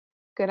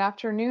Good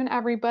afternoon,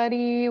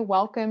 everybody.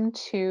 Welcome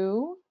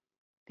to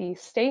the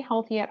Stay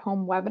Healthy at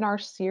Home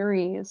webinar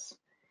series.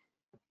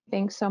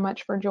 Thanks so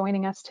much for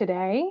joining us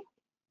today.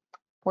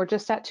 We're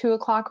just at 2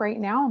 o'clock right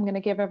now. I'm going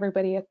to give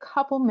everybody a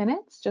couple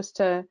minutes just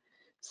to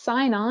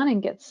sign on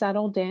and get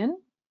settled in.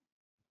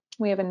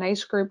 We have a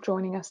nice group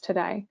joining us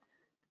today.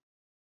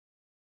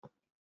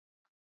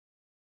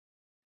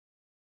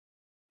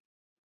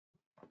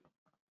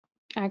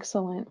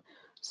 Excellent.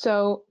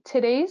 So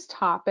today's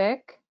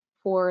topic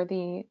for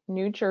the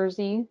New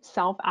Jersey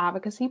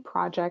Self-Advocacy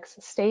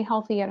Project's Stay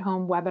Healthy at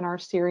Home webinar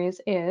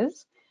series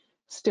is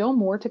Still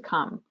More to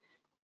Come,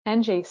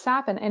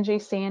 NJSAP and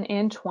NJSAN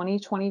in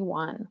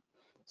 2021.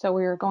 So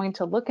we are going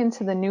to look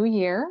into the new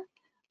year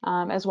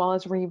as well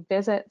as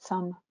revisit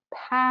some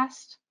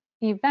past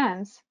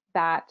events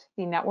that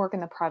the network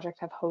and the project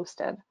have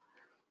hosted.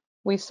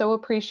 We so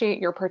appreciate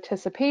your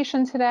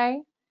participation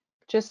today.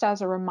 Just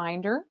as a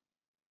reminder,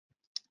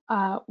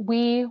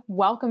 we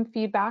welcome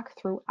feedback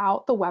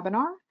throughout the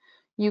webinar.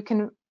 You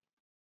can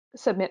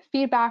submit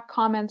feedback,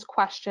 comments,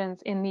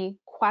 questions in the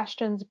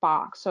questions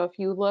box. So if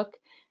you look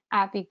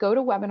at the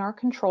GoToWebinar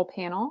control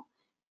panel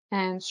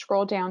and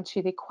scroll down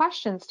to the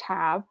questions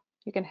tab,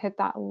 you can hit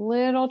that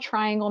little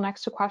triangle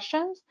next to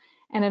questions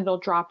and it'll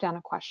drop down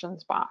a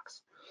questions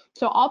box.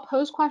 So I'll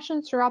pose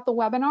questions throughout the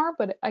webinar,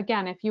 but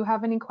again, if you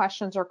have any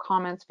questions or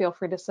comments, feel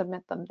free to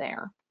submit them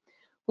there.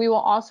 We will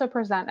also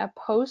present a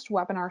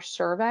post-webinar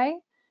survey.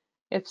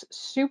 It's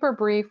super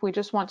brief. We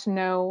just want to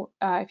know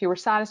if you were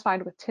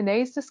satisfied with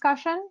today's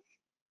discussion,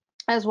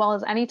 as well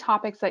as any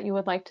topics that you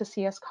would like to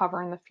see us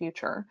cover in the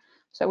future.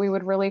 So we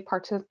would really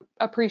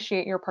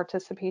appreciate your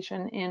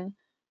participation in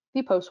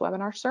the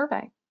post-webinar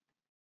survey.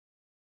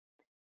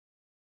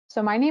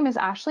 So my name is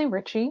Ashley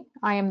Ritchey.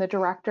 I am the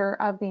director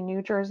of the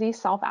New Jersey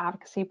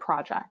Self-Advocacy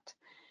Project.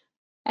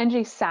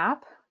 NJSAP,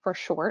 for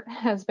short,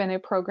 has been a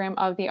program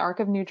of the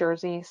ARC of New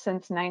Jersey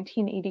since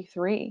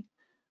 1983.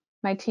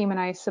 My team and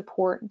I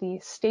support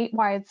the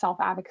Statewide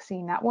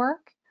Self-Advocacy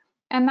Network,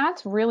 and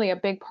that's really a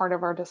big part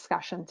of our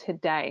discussion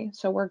today.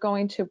 So we're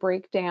going to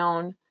break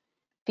down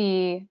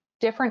the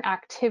different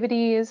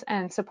activities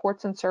and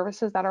supports and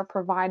services that are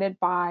provided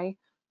by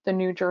the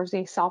New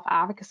Jersey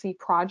Self-Advocacy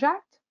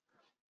Project,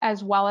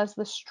 as well as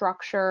the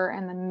structure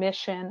and the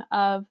mission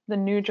of the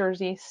New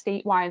Jersey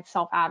Statewide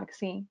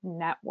Self-Advocacy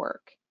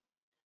Network.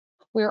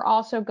 We're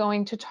also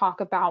going to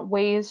talk about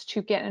ways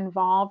to get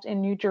involved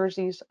in New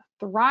Jersey's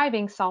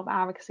thriving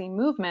self-advocacy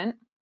movement,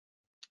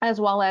 as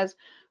well as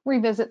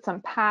revisit some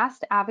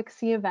past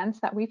advocacy events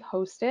that we've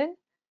hosted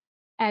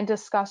and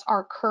discuss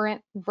our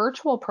current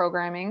virtual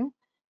programming,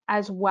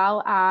 as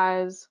well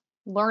as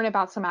learn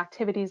about some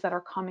activities that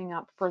are coming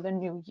up for the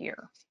new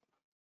year.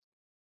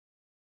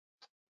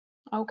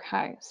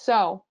 Okay,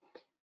 so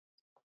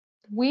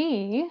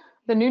the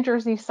New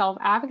Jersey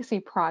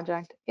Self-Advocacy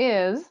Project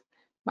is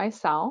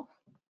myself,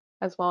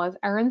 as well as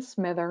Erin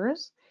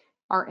Smithers,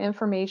 our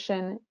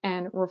information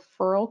and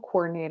referral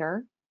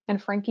coordinator, and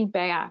Frankie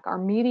Bayak, our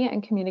media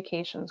and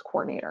communications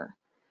coordinator.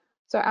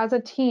 So as a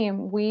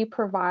team, we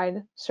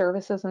provide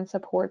services and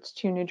supports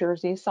to New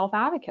Jersey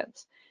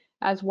self-advocates,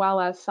 as well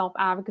as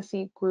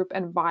self-advocacy group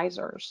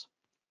advisors.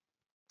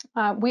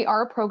 We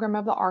are a program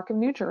of the ARC of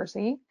New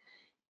Jersey,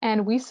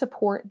 and we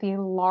support the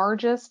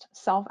largest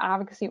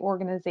self-advocacy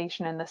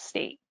organization in the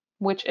state,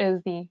 which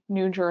is the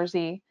New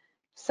Jersey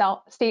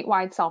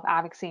Statewide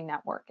Self-Advocacy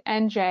Network,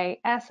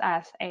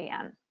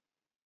 NJSSAN.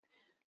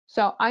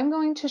 So I'm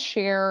going to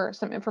share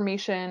some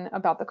information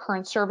about the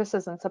current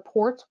services and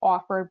supports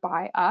offered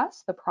by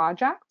us, the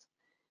project.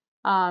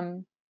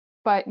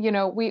 But you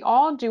know, we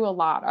all do a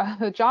lot.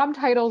 The job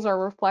titles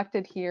are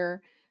reflected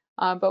here,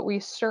 but we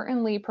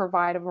certainly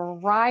provide a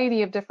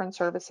variety of different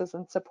services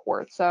and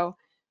supports. So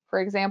for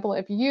example,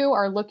 if you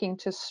are looking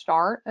to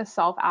start a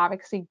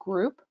self-advocacy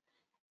group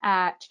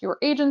at your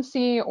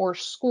agency or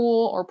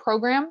school or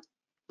program,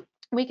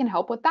 we can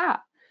help with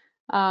that.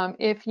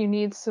 If you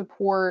need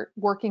support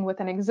working with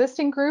an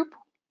existing group,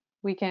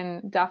 we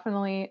can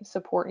definitely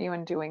support you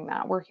in doing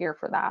that. We're here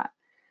for that.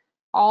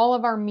 All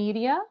of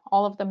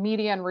the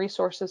media and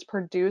resources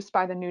produced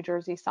by the New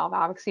Jersey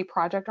Self-Advocacy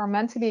Project are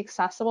meant to be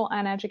accessible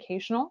and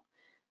educational.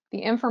 The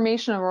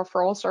information and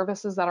referral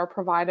services that are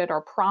provided are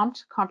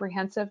prompt,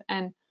 comprehensive,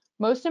 and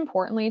most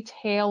importantly,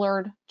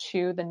 tailored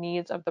to the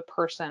needs of the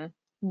person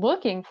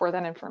looking for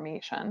that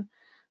information.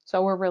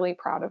 So we're really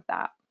proud of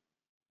that.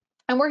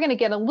 And we're going to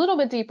get a little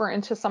bit deeper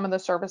into some of the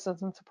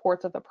services and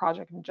supports of the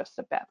project in just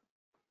a bit.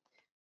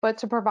 But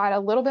to provide a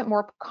little bit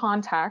more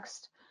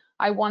context,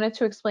 I wanted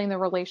to explain the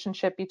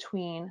relationship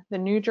between the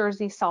New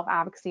Jersey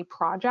Self-Advocacy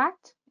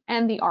Project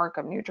and the ARC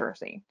of New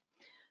Jersey.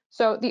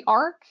 So the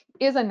ARC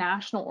is a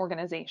national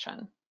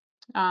organization.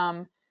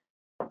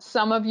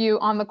 Some of you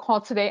on the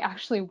call today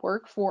actually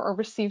work for or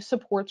receive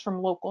supports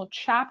from local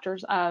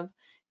chapters of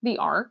the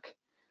ARC.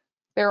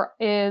 There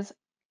is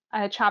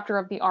a chapter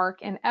of the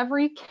ARC in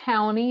every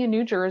county in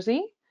New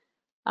Jersey.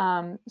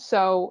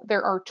 So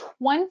there are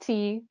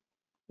 20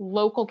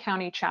 local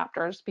county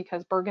chapters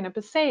because Bergen and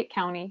Passaic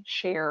County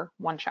share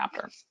one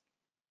chapter.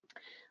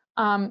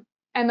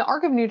 And the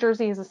ARC of New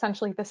Jersey is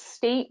essentially the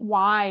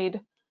statewide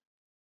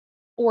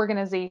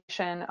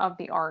organization of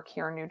the ARC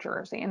here in New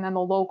Jersey. And then the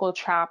local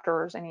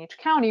chapters in each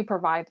county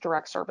provide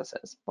direct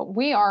services, but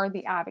we are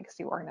the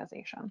advocacy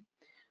organization.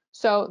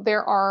 So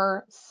there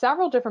are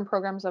several different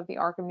programs of the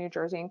ARC of New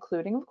Jersey,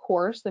 including, of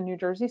course, the New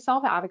Jersey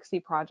Self-Advocacy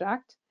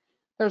Project.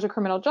 There's a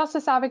criminal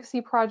justice advocacy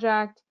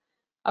project,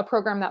 a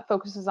program that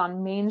focuses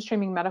on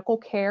mainstreaming medical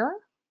care,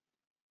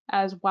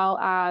 as well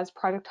as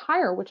Project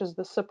Hire, which is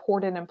the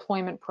supported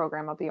employment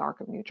program of the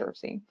ARC of New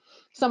Jersey.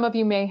 Some of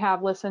you may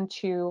have listened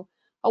to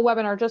a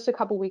webinar just a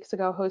couple weeks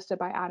ago hosted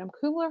by Adam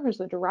Kugler, who's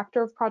the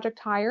director of Project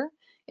Hire.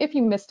 If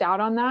you missed out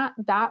on that,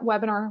 that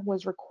webinar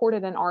was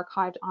recorded and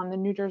archived on the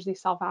New Jersey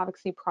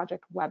Self-Advocacy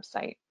Project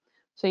website.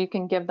 So you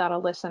can give that a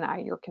listen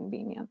at your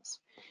convenience.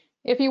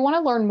 If you want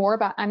to learn more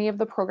about any of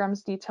the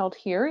programs detailed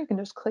here, you can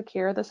just click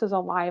here. This is a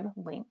live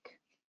link.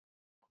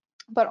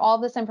 But all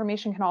this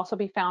information can also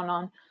be found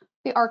on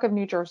the ARC of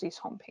New Jersey's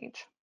homepage.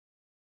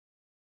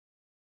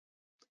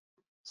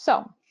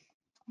 So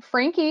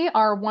Frankie,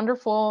 our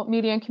wonderful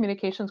media and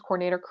communications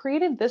coordinator,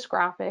 created this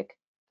graphic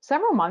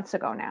several months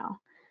ago now.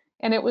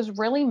 And it was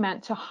really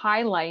meant to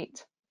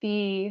highlight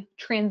the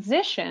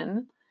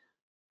transition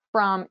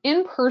from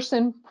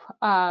in-person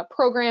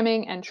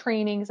programming and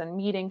trainings and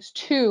meetings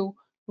to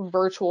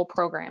virtual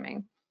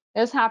programming.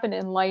 This happened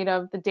in light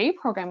of the day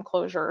program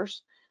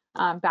closures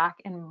back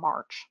in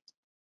March.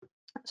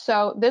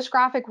 So this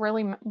graphic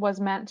really was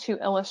meant to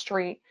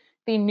illustrate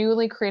the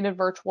newly created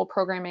virtual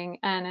programming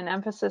and an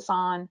emphasis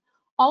on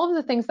all of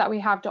the things that we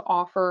have to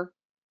offer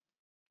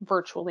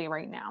virtually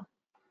right now.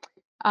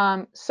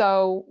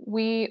 So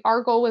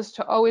our goal is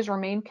to always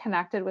remain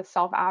connected with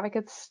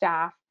self-advocates,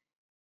 staff,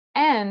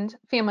 and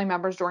family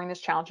members during this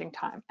challenging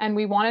time. And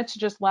we wanted to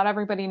just let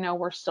everybody know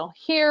we're still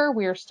here.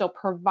 We are still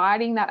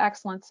providing that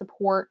excellent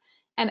support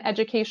and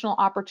educational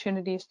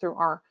opportunities through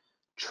our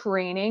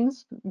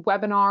trainings,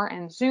 webinar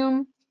and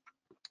Zoom,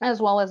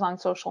 as well as on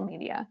social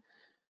media.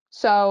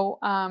 So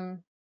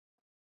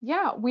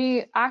yeah,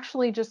 we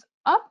actually just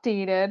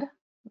updated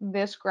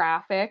this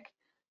graphic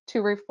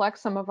to reflect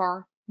some of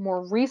our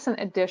more recent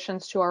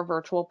additions to our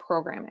virtual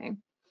programming.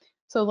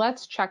 So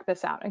let's check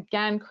this out.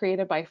 Again,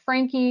 created by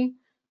Frankie,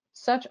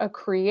 such a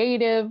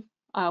creative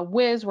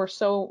whiz. We're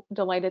so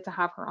delighted to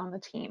have her on the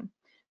team.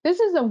 This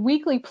is a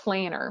weekly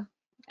planner.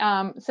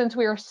 Since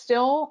we are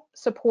still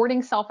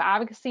supporting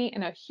self-advocacy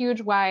in a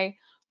huge way,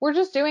 we're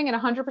just doing it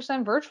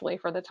 100% virtually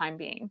for the time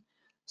being.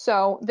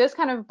 So this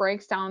kind of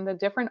breaks down the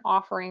different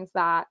offerings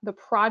that the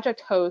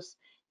project hosts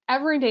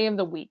every day of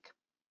the week.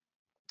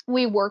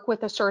 We work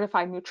with a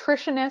certified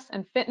nutritionist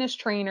and fitness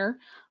trainer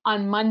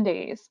on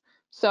Mondays.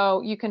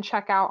 So you can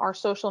check out our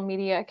social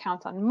media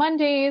accounts on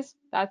Mondays.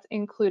 That's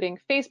including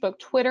Facebook,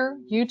 Twitter,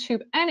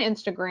 YouTube, and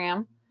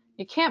Instagram.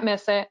 You can't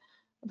miss it.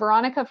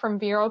 Veronica from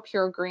Vero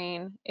Pure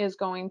Green is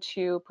going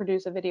to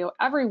produce a video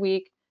every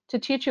week to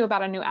teach you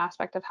about a new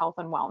aspect of health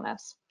and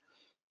wellness.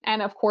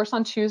 And of course,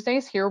 on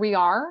Tuesdays, here we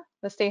are,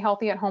 the Stay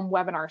Healthy at Home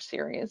webinar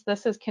series.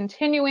 This is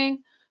continuing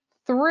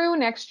through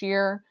next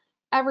year,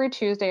 every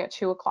Tuesday at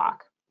 2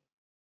 o'clock.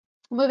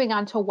 Moving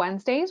on to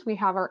Wednesdays, we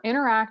have our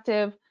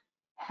interactive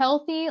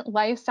Healthy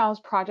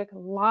Lifestyles Project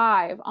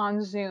live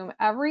on Zoom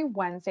every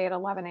Wednesday at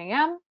 11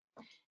 a.m.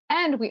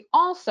 And we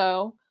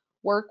also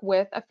work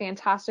with a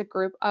fantastic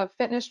group of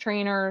fitness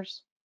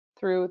trainers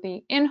through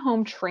the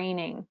in-home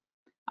training,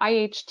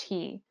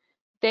 IHT.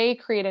 They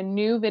create a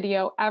new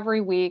video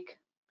every week.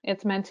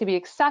 It's meant to be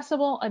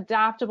accessible,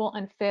 adaptable,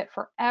 and fit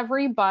for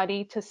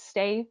everybody to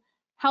stay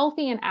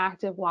healthy and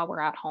active while we're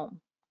at home.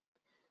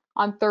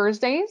 On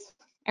Thursdays,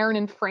 Erin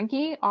and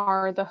Frankie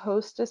are the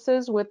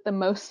hostesses with the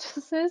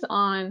mostesses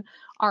on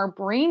our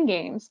brain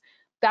games.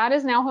 That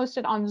is now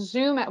hosted on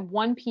Zoom at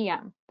 1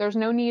 p.m. There's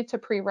no need to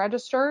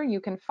pre-register.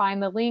 You can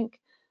find the link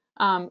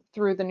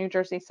through the New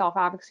Jersey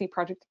Self-Advocacy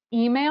Project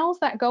emails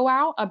that go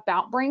out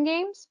about brain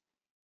games.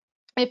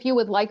 If you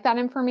would like that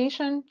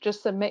information,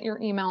 just submit your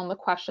email in the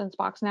questions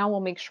box now.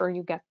 We'll make sure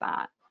you get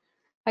that.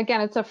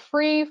 Again, it's a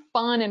free,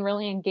 fun, and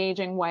really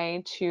engaging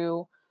way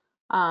to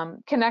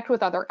connect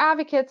with other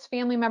advocates,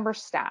 family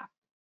members, staff.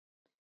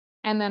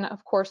 And then,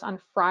 of course, on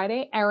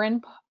Friday,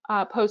 Erin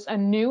posts a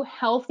new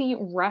healthy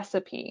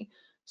recipe.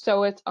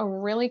 So it's a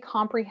really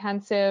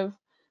comprehensive,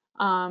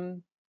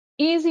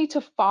 easy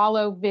to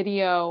follow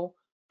video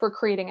for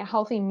creating a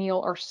healthy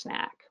meal or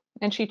snack.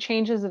 And she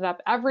changes it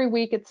up every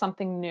week. It's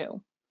something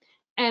new.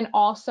 And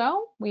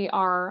also, we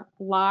are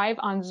live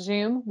on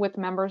Zoom with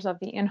members of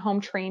the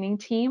in-home training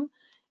team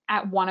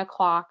at 1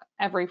 o'clock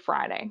every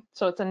Friday.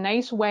 So it's a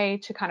nice way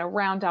to kind of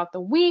round out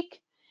the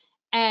week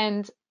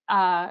and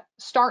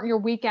start your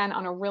weekend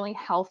on a really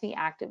healthy,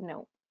 active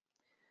note.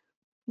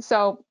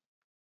 So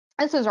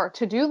this is our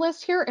to-do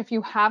list here. If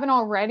you haven't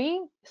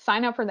already,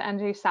 sign up for the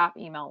NJSAP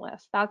email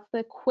list. That's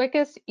the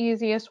quickest,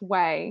 easiest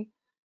way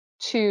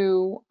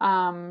to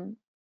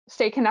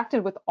stay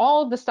connected with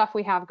all of the stuff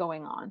we have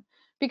going on.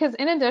 Because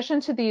in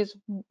addition to these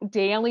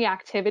daily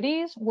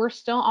activities, we're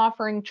still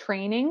offering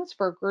trainings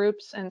for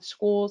groups and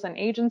schools and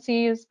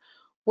agencies.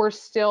 We're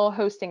still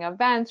hosting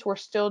events. We're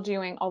still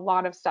doing a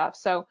lot of stuff.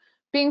 So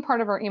being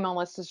part of our email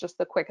list is just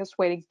the quickest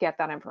way to get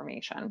that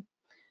information.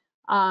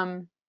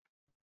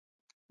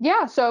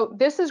 Yeah, so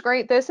this is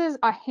great. This is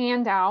a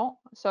handout.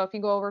 So if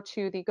you go over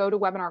to the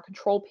GoToWebinar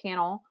control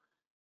panel,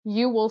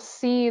 you will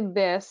see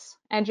this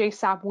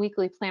NJSAP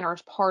weekly planner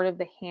as part of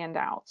the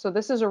handout. So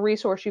this is a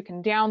resource you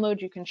can download,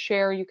 you can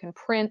share, you can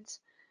print.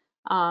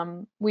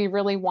 We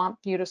really want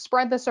you to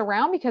spread this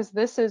around because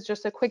this is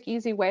just a quick,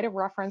 easy way to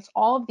reference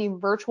all of the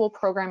virtual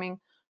programming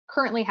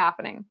currently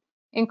happening,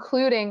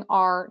 including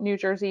our New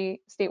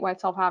Jersey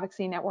Statewide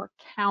Self-Advocacy Network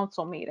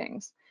Council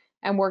meetings.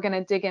 And we're going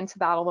to dig into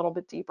that a little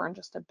bit deeper in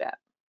just a bit.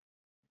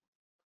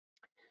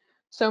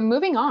 So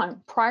moving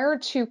on, prior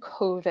to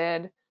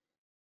COVID,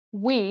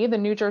 we, the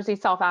New Jersey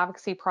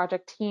Self-Advocacy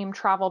Project team,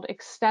 traveled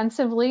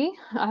extensively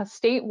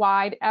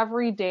statewide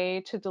every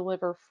day to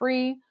deliver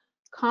free,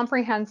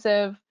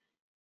 comprehensive,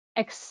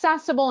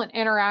 accessible, and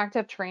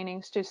interactive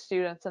trainings to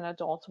students and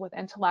adults with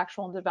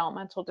intellectual and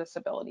developmental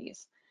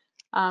disabilities.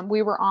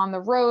 We were on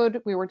the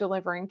road, we were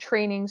delivering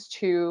trainings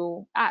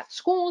at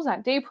schools,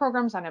 at day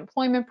programs, at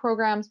employment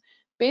programs,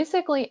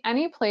 basically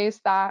any place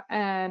that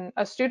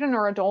a student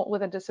or adult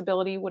with a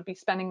disability would be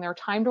spending their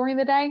time during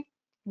the day.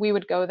 We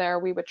would go there,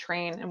 we would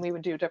train, and we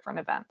would do different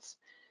events.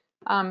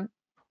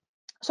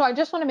 So I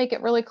just want to make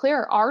it really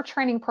clear, our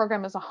training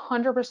program is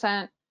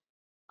 100%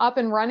 up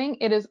and running.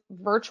 It is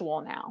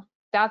virtual now.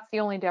 That's the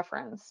only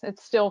difference.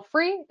 It's still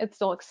free, it's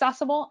still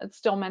accessible, it's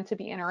still meant to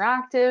be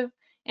interactive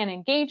and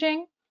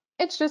engaging.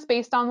 It's just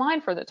based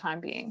online for the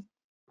time being.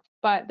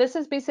 But this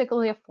is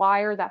basically a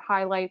flyer that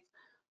highlights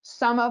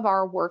some of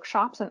our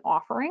workshops and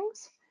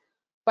offerings.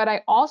 But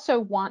I also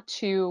want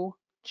to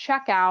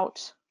check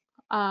out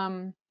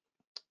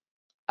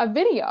a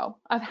video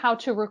of how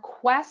to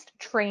request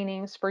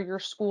trainings for your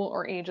school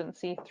or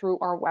agency through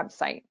our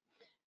website.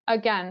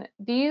 Again,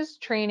 these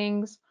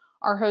trainings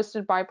are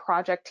hosted by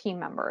project team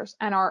members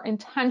and are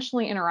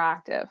intentionally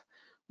interactive.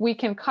 We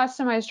can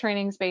customize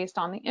trainings based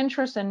on the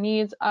interests and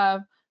needs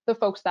of the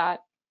folks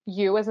that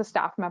you as a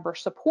staff member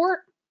support.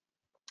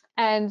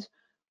 And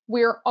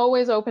we're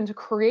always open to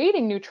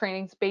creating new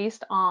trainings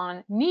based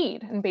on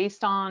need and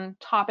based on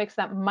topics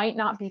that might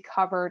not be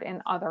covered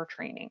in other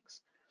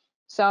trainings.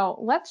 So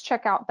let's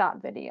check out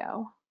that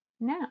video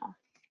now.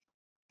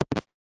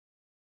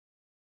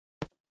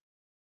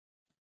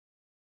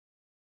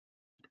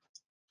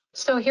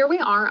 So here we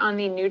are on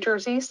the New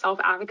Jersey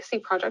Self-Advocacy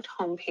Project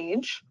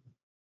homepage.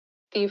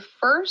 The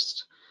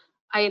first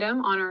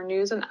item on our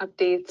news and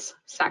updates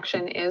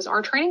section is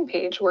our training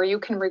page, where you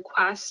can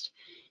request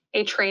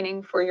a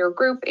training for your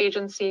group,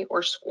 agency,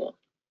 or school.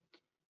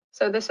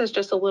 So this is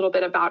just a little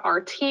bit about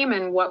our team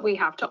and what we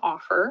have to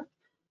offer.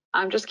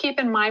 Just keep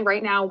in mind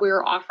right now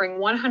we're offering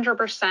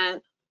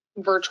 100%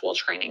 virtual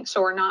training.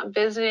 So we're not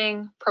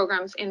visiting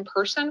programs in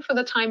person for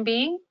the time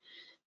being,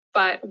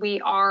 but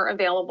we are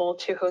available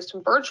to host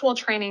virtual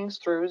trainings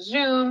through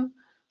Zoom,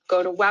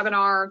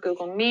 GoToWebinar,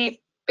 Google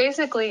Meet,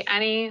 basically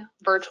any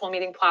virtual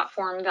meeting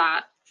platform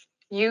that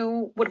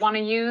you would want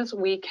to use,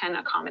 we can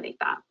accommodate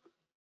that.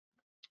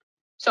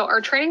 So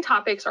our training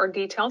topics are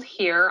detailed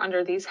here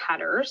under these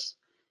headers,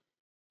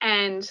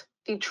 and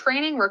the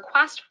training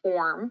request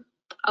form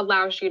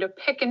allows you to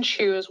pick and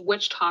choose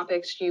which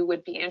topics you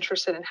would be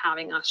interested in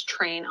having us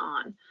train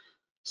on.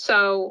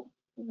 So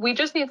we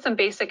just need some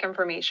basic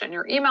information: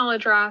 your email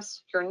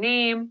address, your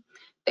name,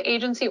 the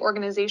agency,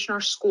 organization,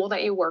 or school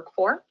that you work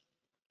for,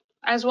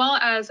 as well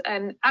as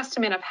an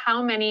estimate of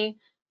how many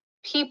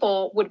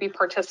people would be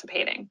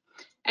participating.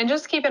 And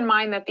just keep in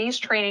mind that these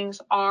trainings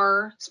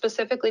are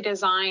specifically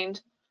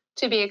designed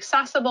to be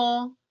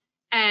accessible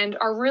and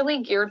are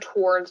really geared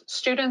towards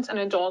students and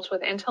adults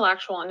with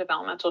intellectual and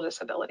developmental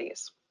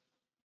disabilities.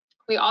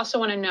 We also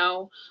want to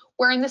know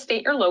where in the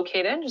state you're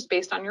located, just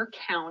based on your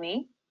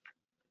county.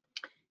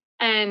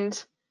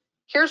 And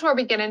here's where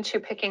we get into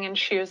picking and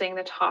choosing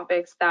the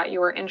topics that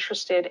you are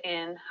interested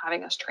in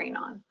having us train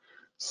on.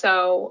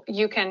 So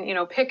you can,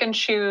 pick and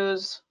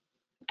choose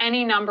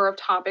any number of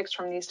topics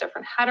from these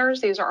different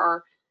headers. These are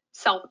our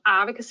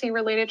self-advocacy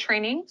related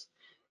trainings.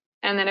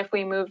 And then if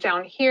we move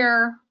down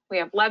here, we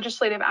have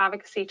legislative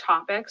advocacy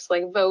topics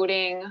like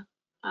voting,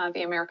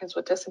 the Americans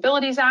with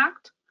Disabilities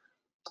Act,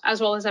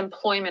 as well as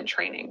employment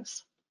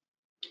trainings.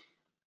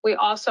 We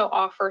also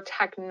offer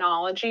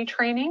technology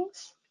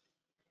trainings,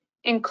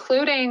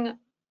 including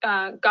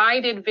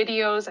guided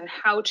videos and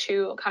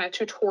how-to kind of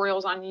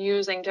tutorials on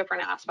using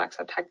different aspects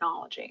of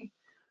technology.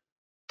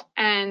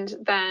 And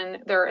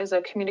then there is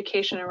a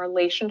communication and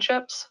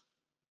relationships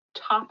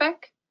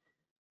topic.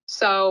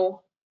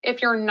 So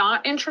if you're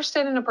not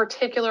interested in a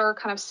particular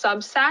kind of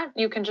subset,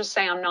 you can just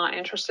say, I'm not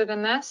interested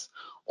in this.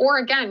 Or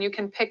again, you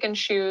can pick and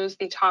choose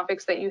the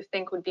topics that you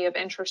think would be of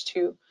interest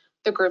to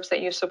the groups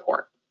that you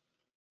support.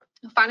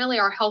 Finally,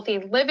 our healthy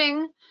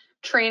living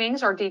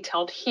trainings are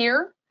detailed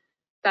here.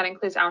 That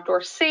includes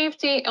outdoor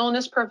safety,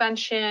 illness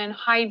prevention,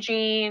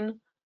 hygiene.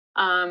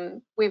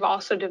 We've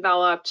also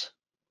developed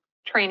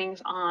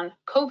trainings on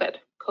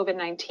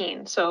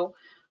COVID-19. So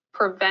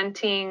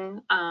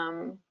preventing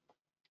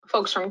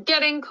folks from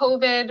getting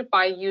COVID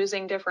by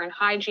using different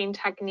hygiene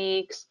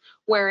techniques,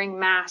 wearing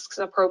masks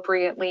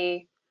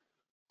appropriately.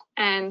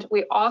 And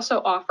we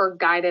also offer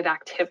guided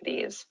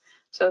activities.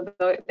 So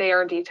they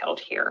are detailed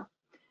here.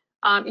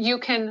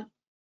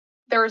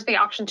 There is the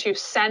option to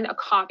send a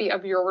copy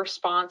of your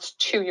response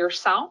to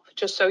yourself,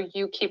 just so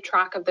you keep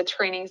track of the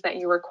trainings that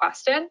you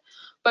requested.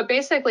 But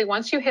basically,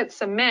 once you hit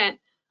submit,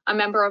 a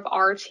member of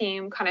our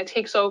team kind of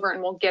takes over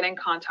and will get in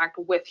contact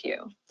with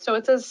you. So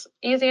it's as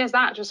easy as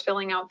that, just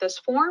filling out this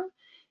form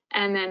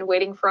and then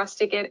waiting for us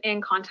to get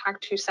in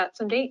contact to set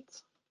some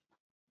dates.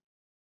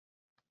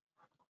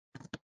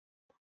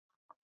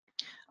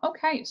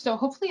 Okay, so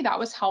hopefully that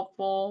was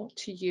helpful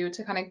to you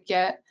to kind of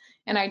get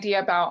an idea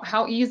about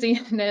how easy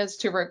it is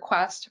to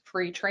request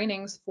free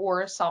trainings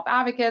for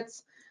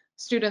self-advocates,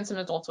 students, and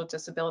adults with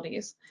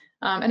disabilities.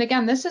 And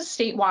again, this is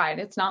statewide.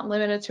 It's not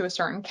limited to a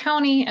certain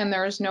county, and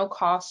there is no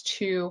cost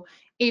to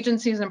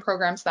agencies and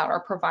programs that are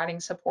providing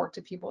support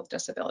to people with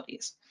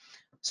disabilities.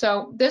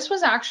 So this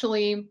was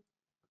actually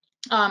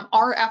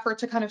our effort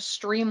to kind of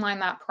streamline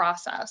that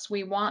process.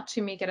 We want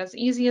to make it as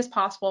easy as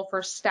possible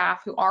for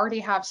staff who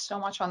already have so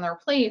much on their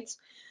plates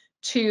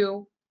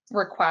to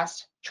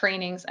request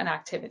trainings and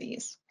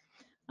activities.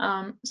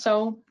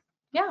 So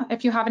yeah,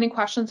 if you have any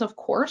questions, of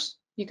course,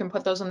 you can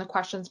put those in the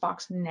questions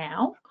box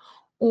now,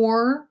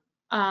 or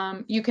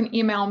you can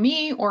email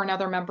me or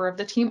another member of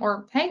the team,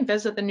 or hey,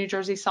 visit the New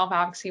Jersey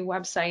Self-Advocacy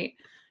website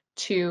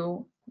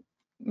to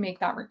make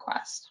that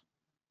request.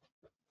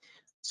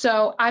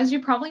 So as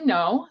you probably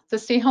know, the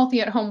Stay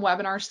Healthy at Home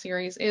webinar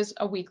series is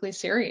a weekly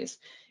series.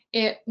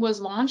 It was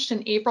launched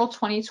in April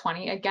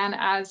 2020, again,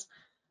 as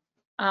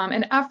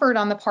an effort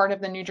on the part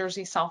of the New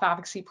Jersey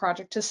Self-Advocacy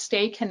Project to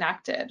stay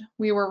connected.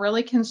 We were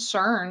really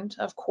concerned,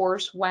 of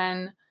course,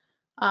 when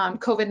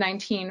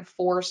COVID-19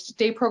 forced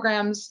day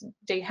programs,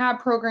 day hab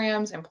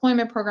programs,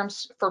 employment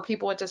programs for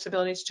people with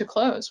disabilities to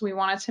close. We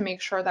wanted to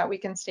make sure that we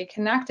can stay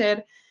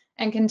connected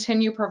and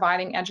continue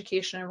providing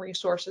education and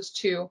resources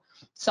to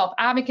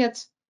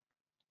self-advocates,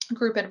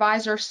 group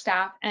advisors,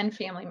 staff, and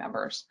family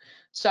members.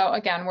 So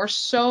again, we're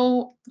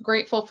so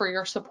grateful for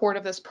your support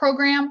of this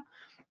program.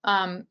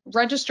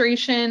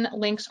 Registration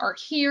links are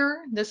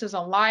here. This is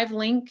a live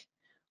link,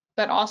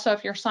 but also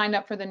if you're signed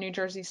up for the New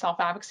Jersey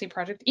Self-Advocacy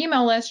Project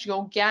email list,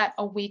 you'll get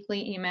a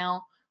weekly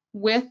email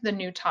with the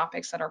new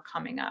topics that are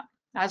coming up.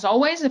 As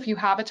always, if you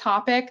have a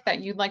topic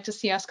that you'd like to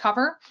see us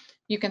cover,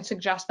 you can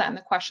suggest that in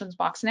the questions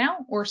box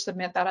now or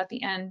submit that at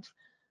the end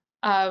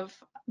of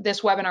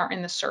this webinar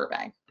in the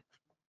survey.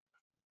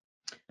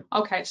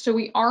 Okay, so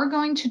we are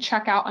going to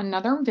check out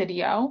another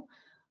video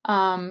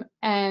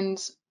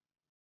and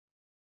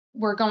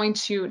we're going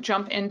to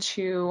jump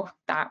into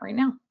that right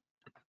now.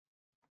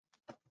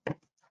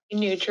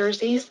 New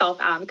Jersey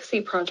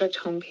Self-Advocacy Project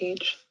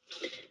homepage.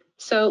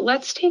 So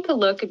let's take a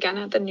look again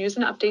at the news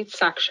and updates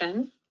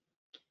section.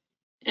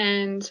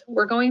 And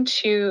we're going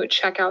to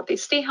check out the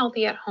Stay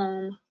Healthy at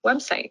Home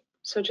website.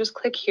 So just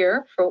click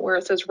here for where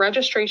it says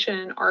registration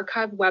and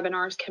archive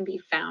webinars can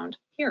be found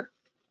here.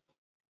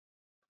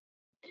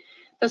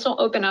 This will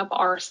open up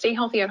our Stay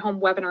Healthy at Home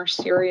webinar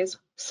series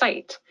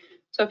site.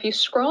 So if you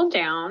scroll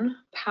down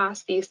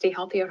past the Stay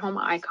Healthy at Home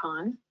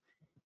icon,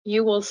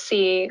 you will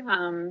see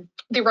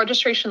the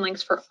registration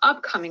links for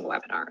upcoming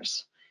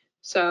webinars.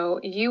 So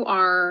you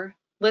are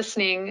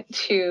listening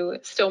to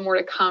Still More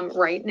to Come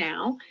right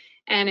now.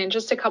 And in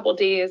just a couple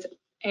days,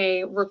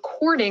 a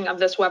recording of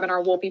this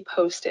webinar will be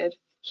posted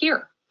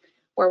here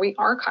where we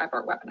archive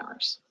our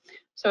webinars.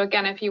 So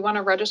again, if you want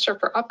to register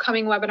for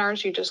upcoming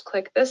webinars, you just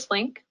click this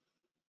link.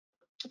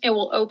 It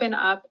will open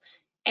up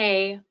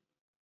a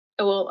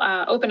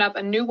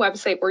new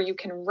website where you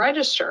can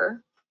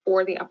register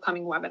for the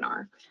upcoming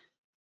webinar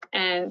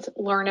and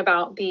learn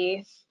about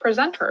the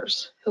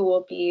presenters who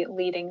will be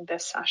leading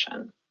this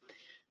session.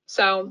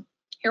 So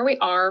here we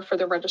are for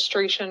the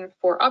registration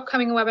for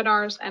upcoming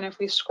webinars. And if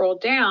we scroll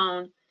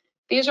down,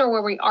 these are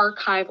where we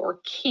archive or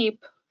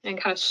keep and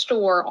kind of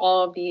store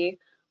all of the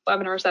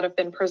webinars that have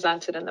been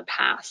presented in the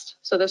past.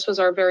 So this was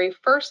our very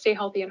first Stay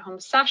Healthy at Home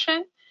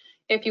session.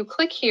 If you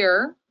click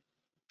here,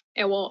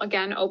 it will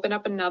again open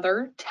up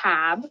another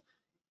tab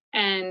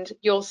and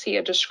you'll see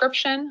a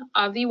description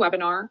of the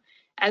webinar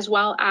as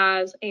well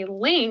as a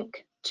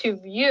link to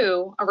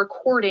view a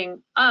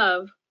recording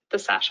of the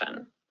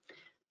session.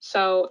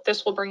 So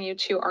this will bring you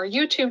to our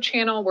YouTube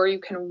channel where you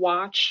can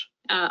watch,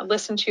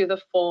 listen to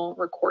the full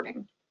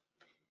recording.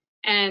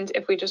 And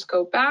if we just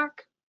go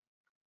back,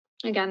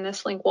 again,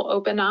 this link will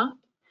open up.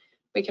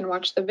 We can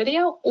watch the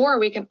video, or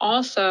we can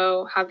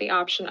also have the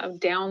option of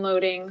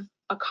downloading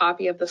a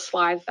copy of the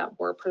slides that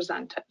were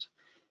presented.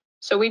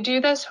 So we do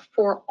this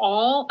for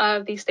all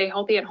of the Stay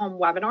Healthy at Home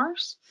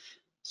webinars.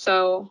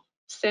 So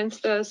since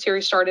the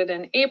series started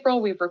in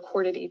April, we've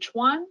recorded each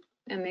one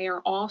and they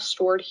are all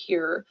stored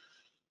here.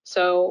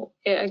 So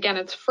again,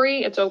 it's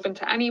free, it's open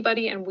to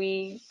anybody, and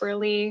we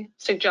really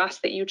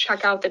suggest that you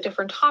check out the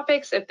different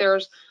topics. If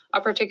there's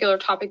a particular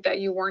topic that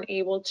you weren't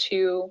able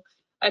to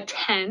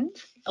attend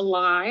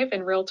live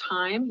in real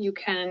time, you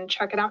can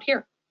check it out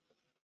here.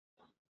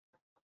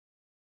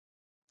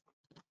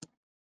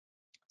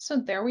 So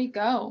there we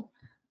go.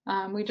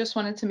 We just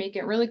wanted to make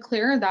it really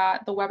clear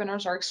that the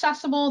webinars are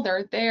accessible.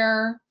 They're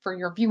there for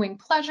your viewing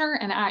pleasure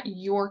and at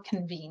your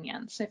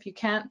convenience. If you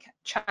can't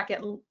check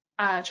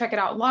it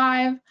out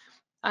live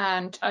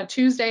on a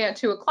Tuesday at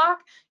 2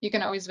 o'clock, you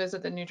can always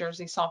visit the New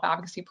Jersey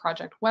Self-Advocacy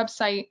Project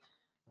website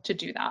to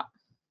do that.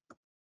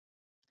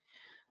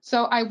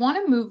 So I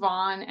want to move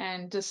on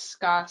and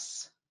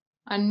discuss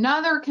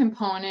another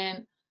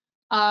component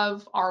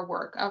of our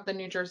work, of the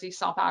New Jersey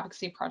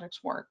Self-Advocacy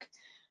Project's work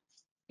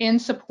in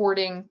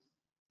supporting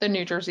the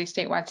New Jersey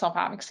Statewide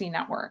Self-Advocacy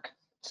Network.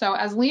 So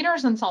as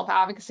leaders in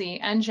self-advocacy,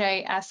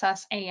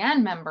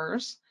 NJSSAN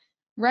members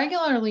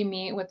regularly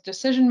meet with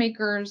decision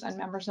makers and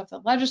members of the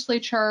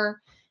legislature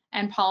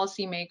and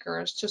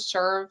policymakers to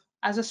serve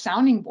as a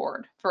sounding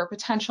board for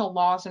potential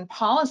laws and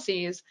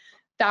policies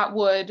that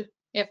would,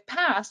 if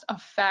passed,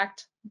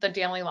 affect the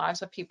daily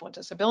lives of people with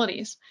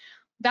disabilities.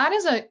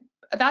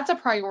 That's a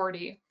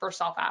priority for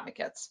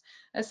self-advocates.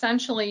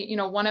 Essentially,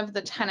 one of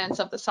the tenets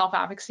of the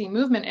self-advocacy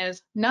movement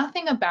is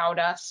nothing about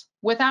us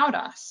without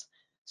us.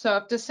 So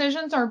if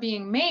decisions are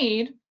being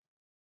made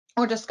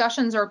or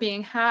discussions are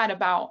being had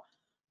about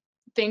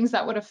things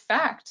that would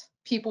affect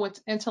people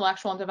with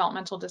intellectual and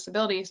developmental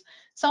disabilities,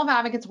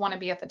 self-advocates want to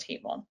be at the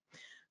table.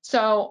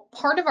 So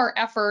part of our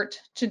effort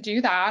to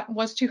do that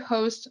was to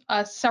host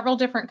several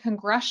different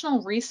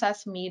congressional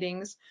recess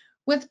meetings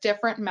with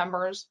different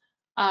members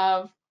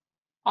of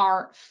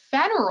our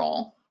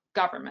federal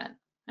government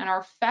and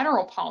our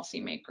federal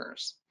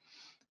policymakers.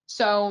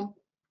 So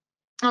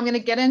I'm going to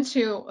get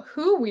into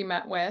who we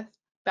met with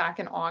back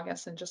in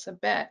August in just a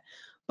bit,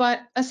 but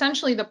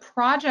essentially the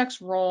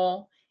project's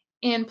role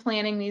in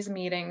planning these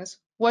meetings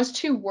was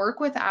to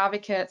work with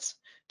advocates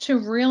to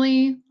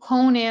really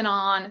hone in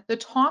on the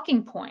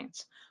talking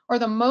points or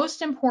the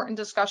most important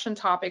discussion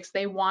topics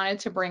they wanted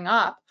to bring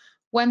up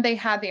when they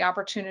had the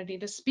opportunity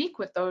to speak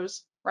with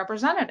those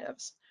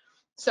representatives.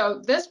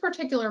 So this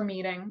particular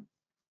meeting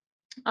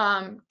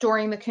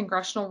during the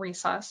congressional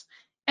recess,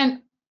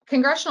 and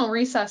congressional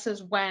recess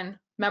is when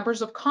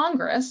members of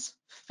Congress,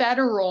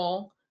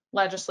 federal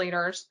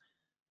legislators,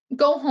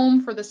 go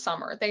home for the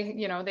summer.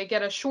 They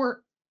get a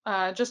short,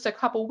 just a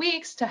couple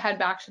weeks to head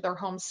back to their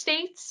home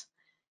states.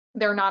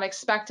 They're not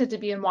expected to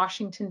be in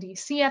Washington,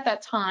 D.C. at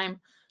that time,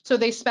 so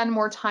they spend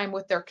more time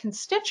with their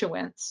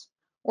constituents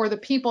or the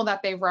people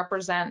that they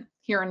represent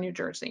here in New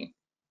Jersey.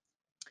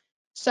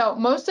 So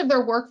most of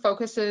their work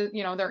focuses,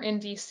 they're in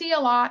DC a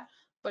lot,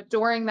 but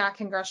during that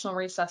congressional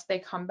recess, they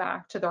come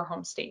back to their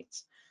home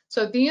states.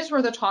 So these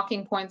were the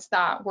talking points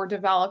that were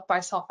developed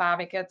by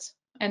self-advocates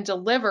and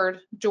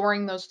delivered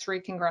during those 3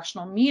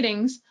 congressional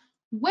meetings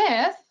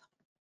with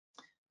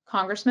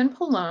Congressman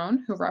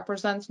Pallone, who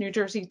represents New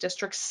Jersey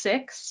District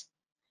 6,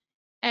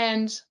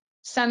 and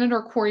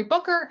Senator Cory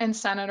Booker and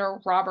Senator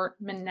Robert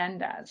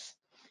Menendez.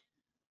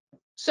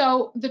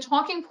 So the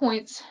talking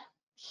points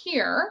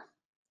here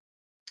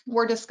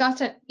were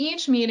discussed at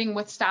each meeting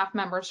with staff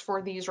members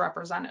for these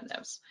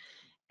representatives.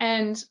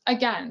 And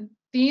again,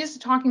 these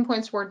talking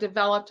points were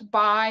developed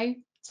by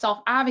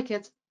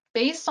self-advocates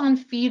based on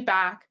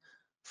feedback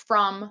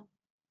from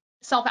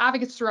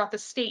self-advocates throughout the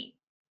state.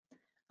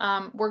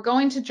 We're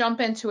going to jump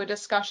into a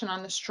discussion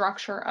on the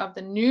structure of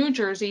the New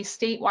Jersey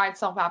Statewide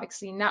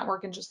Self-Advocacy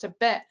Network in just a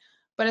bit,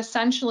 but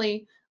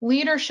essentially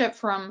leadership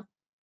from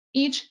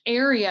each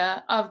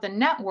area of the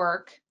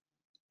network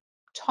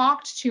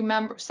talked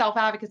to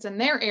self-advocates in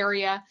their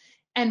area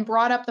and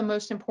brought up the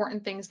most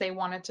important things they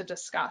wanted to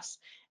discuss.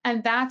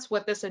 And that's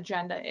what this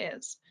agenda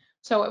is.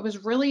 So it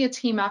was really a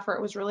team effort,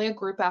 it was really a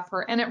group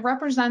effort, and it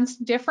represents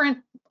different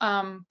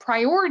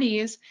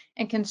priorities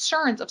and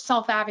concerns of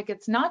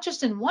self-advocates, not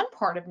just in one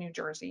part of New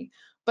Jersey,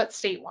 but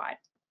statewide.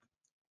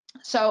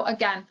 So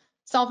again,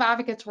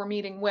 self-advocates were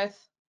meeting with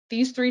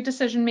these 3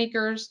 decision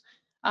makers,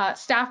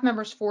 staff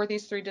members for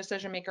these 3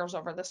 decision makers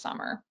over the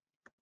summer.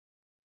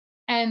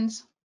 And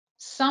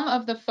some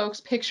of the folks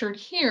pictured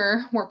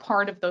here were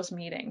part of those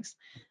meetings.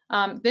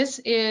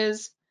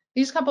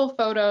 These couple of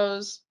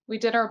photos, we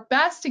did our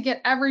best to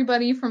get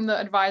everybody from the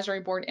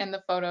advisory board in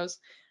the photos.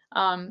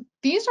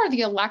 These are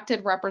the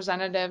elected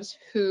representatives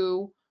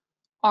who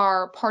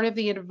are part of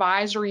the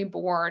advisory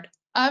board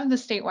of the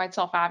Statewide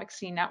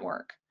Self-Advocacy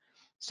Network.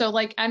 So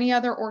like any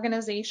other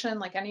organization,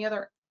 like any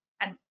other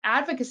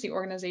advocacy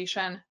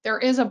organization, there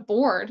is a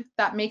board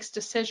that makes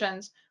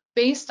decisions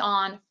based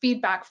on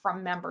feedback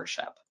from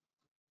membership.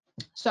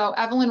 So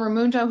Evelyn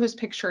Ramundo, who's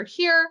pictured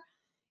here,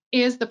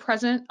 is the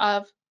president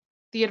of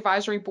the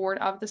advisory board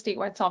of the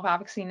Statewide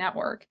Self-Advocacy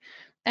Network.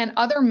 And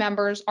other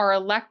members are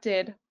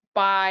elected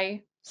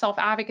by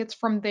self-advocates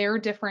from their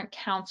different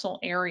council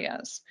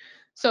areas.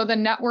 So the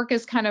network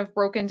is kind of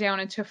broken down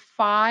into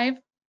 5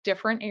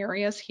 different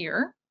areas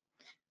here.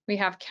 We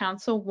have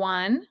Council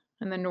 1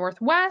 in the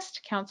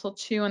Northwest, Council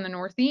 2 in the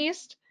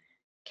Northeast,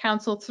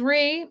 Council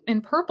 3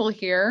 in purple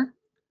here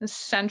is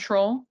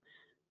central-ish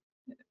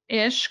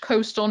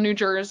coastal New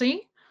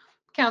Jersey.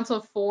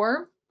 Council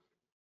 4,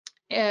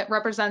 it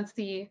represents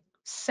the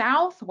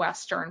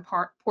southwestern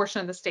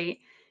portion of the state,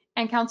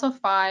 and Council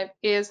 5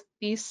 is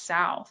the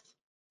South.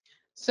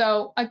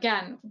 So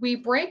again, we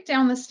break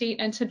down the state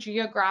into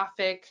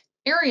geographic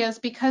areas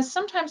because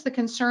sometimes the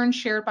concerns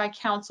shared by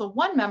Council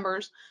 1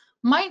 members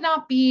might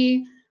not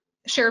be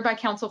shared by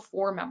Council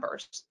 4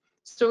 members.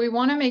 So we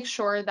want to make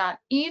sure that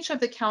each of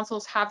the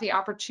councils have the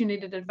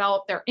opportunity to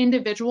develop their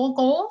individual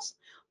goals,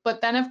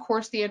 but then of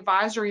course the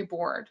advisory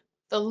board,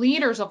 the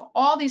leaders of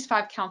all these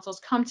 5 councils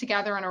come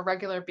together on a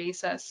regular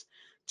basis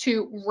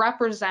to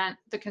represent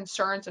the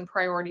concerns and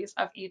priorities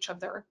of each of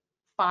their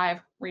 5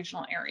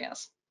 regional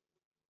areas.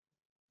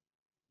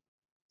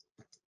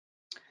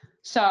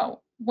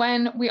 So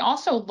when we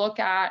also look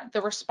at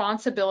the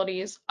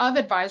responsibilities of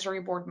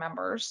advisory board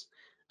members,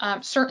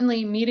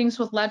 certainly meetings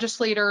with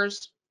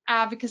legislators,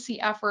 advocacy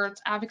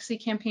efforts, advocacy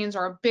campaigns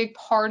are a big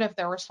part of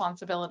their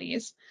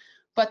responsibilities,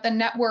 but the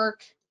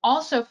network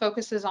also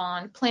focuses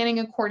on planning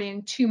and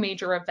coordinating 2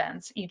 major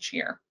events each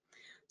year.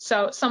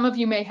 So some of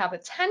you may have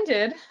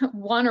attended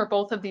one or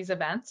both of these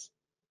events.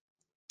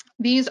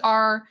 These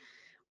are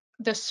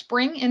the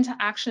Spring into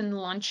Action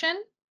Luncheon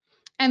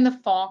and the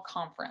Fall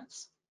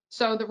Conference.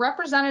 So the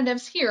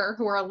representatives here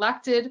who are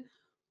elected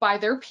by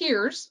their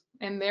peers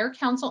in their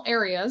council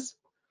areas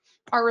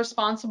are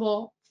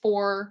responsible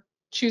for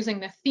choosing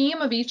the theme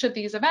of each of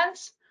these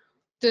events,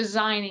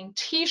 designing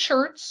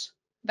t-shirts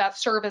that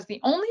serve as the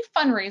only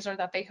fundraiser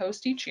that they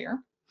host each year,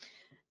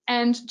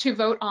 and to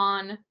vote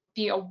on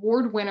the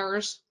award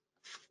winners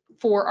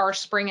for our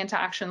Spring into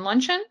Action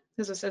Luncheon,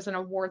 because this is an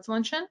awards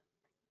luncheon,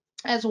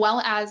 as well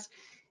as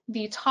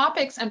the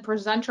topics and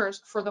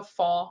presenters for the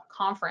Fall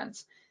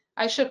Conference.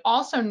 I should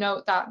also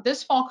note that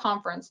this Fall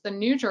Conference, the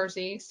New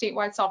Jersey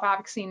Statewide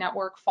Self-Advocacy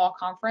Network Fall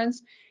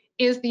Conference,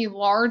 is the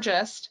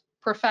largest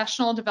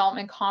professional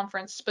development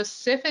conference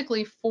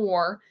specifically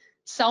for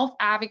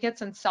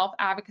self-advocates and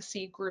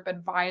self-advocacy group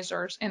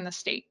advisors in the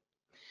state.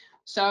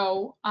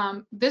 So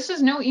this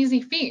is no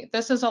easy feat.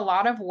 This is a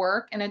lot of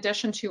work in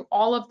addition to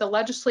all of the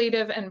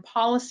legislative and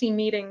policy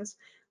meetings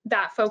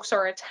that folks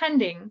are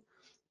attending.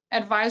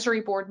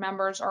 Advisory board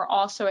members are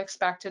also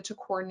expected to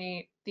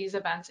coordinate these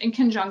events in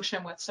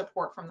conjunction with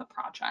support from the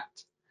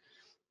project.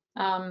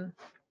 And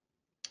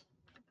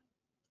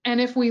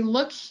if we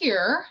look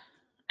here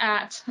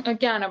at,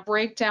 again, a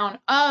breakdown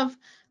of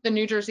the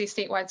New Jersey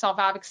Statewide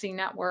Self-Advocacy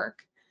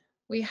Network,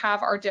 we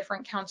have our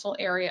different council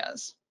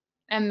areas,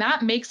 and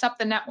that makes up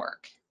the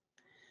network.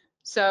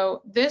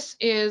 So this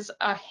is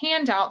a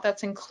handout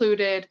that's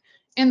included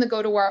in the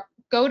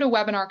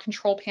GoToWebinar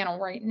control panel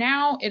right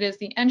now. It is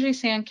the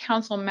NJSAN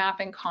Council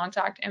Mapping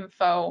Contact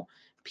Info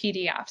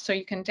PDF. So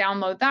you can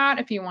download that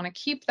if you want to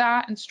keep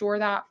that and store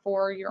that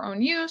for your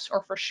own use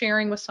or for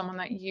sharing with someone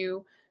that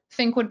you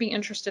think would be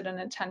interested in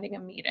attending a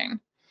meeting.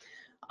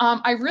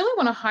 I really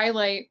want to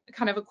highlight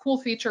kind of a cool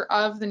feature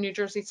of the New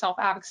Jersey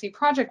Self-Advocacy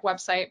Project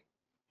website.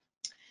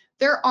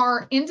 There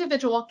are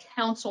individual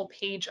council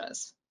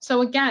pages.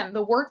 So again,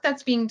 the work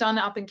that's being done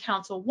up in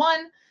Council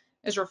 1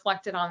 is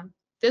reflected on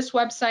this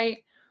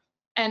website,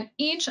 and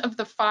each of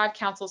the 5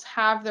 councils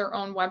have their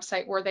own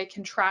website where they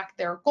can track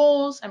their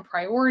goals and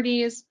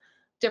priorities,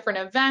 different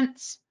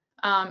events,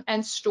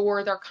 and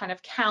store their kind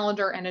of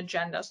calendar and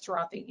agendas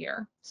throughout the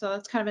year. So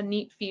that's kind of a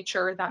neat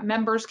feature that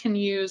members can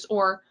use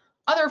or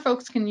other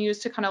folks can use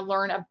to kind of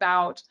learn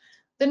about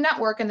the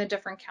network and the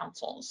different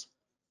councils.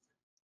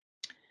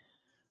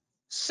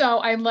 So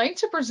I'd like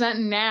to present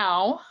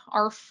now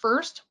our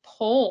first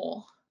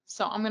poll.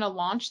 So I'm going to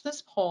launch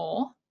this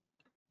poll.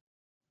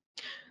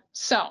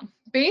 So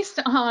based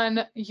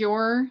on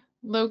your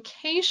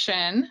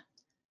location,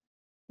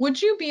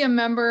 would you be a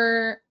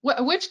member,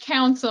 which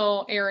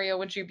council area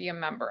would you be a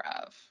member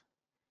of?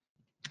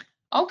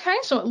 Okay,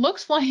 so it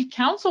looks like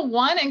Council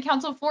 1 and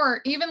Council 4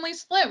 are evenly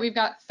split. We've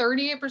got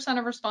 38%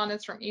 of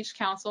respondents from each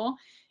council,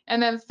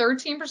 and then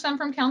 13%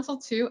 from Council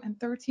 2 and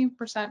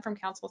 13% from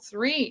Council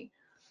 3.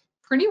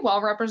 Pretty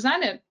well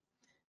represented.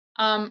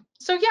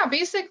 So yeah,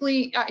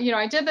 basically,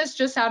 I did this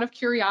just out of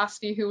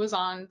curiosity who was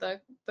on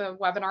the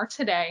webinar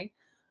today,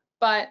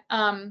 but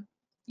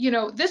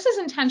this is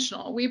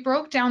intentional. We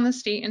broke down the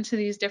state into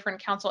these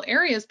different council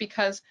areas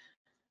because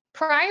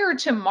prior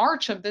to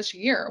March of this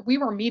year, we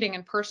were meeting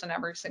in person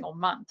every single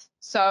month.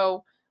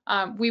 So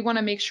we want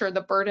to make sure the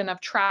burden of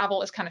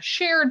travel is kind of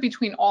shared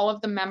between all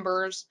of the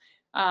members.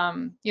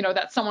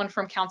 That someone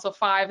from Council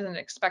 5 isn't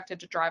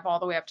expected to drive all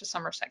the way up to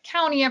Somerset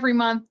County every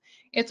month.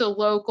 It's a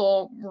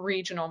local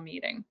regional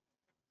meeting.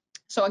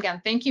 So again,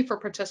 thank you for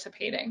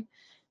participating.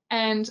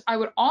 And I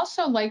would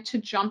also like to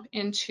jump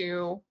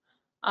into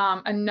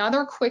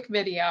another quick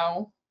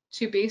video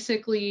to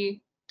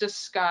basically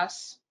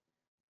discuss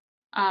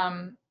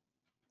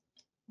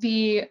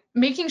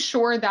making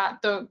sure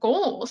that the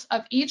goals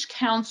of each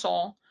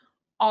council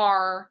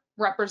are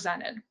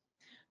represented.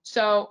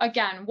 So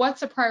again,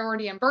 what's a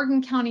priority in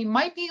Bergen County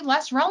might be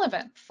less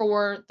relevant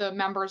for the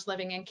members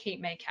living in Cape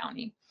May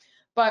County.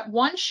 But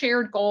one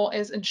shared goal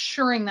is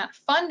ensuring that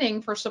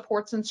funding for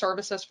supports and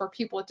services for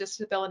people with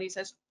disabilities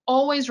is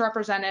always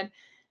represented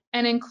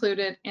and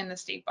included in the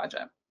state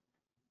budget.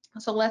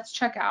 So let's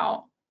check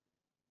out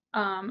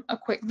a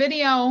quick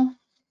video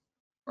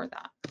for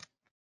that.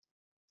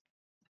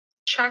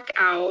 Check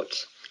out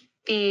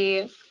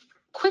the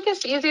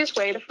quickest, easiest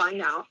way to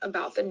find out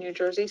about the New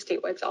Jersey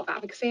Statewide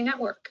Self-Advocacy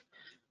Network.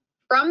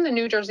 From the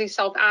New Jersey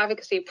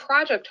Self-Advocacy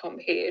Project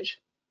homepage,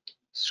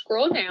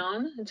 scroll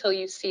down until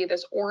you see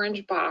this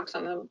orange box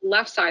on the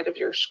left side of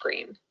your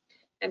screen,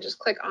 and just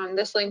click on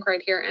this link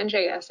right here,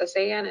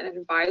 NJSSAN, an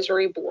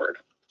advisory board.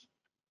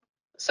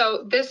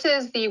 So this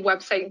is the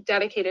website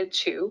dedicated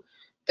to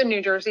the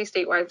New Jersey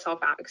Statewide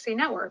Self-Advocacy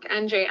Network,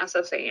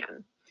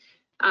 NJSSAN.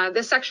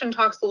 This section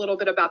talks a little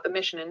bit about the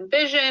mission and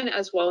vision,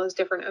 as well as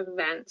different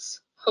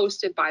events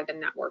hosted by the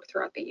network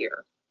throughout the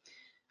year.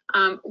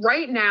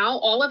 Right now,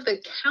 all of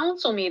the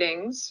council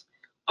meetings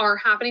are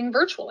happening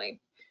virtually.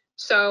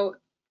 So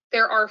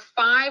there are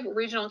 5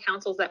 regional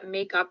councils that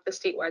make up the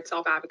Statewide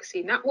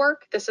Self-Advocacy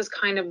Network. This is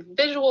kind of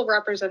visual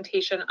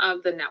representation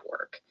of the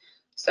network.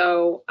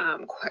 So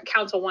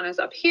Council 1 is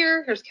up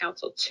here. Here's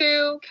Council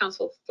 2,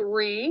 Council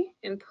 3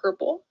 in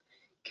purple,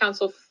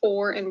 Council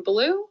 4 in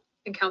blue,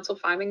 and Council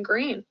 5 in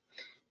green.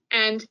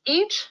 And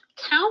each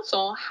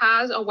council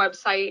has a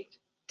website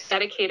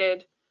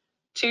dedicated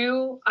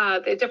to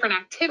the different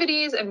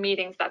activities and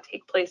meetings that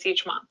take place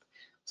each month.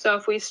 So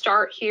if we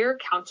start here,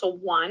 Council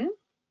 1,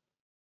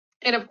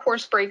 it of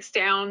course breaks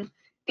down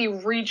the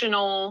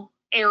regional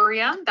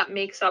area that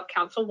makes up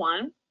Council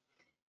 1.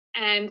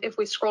 And if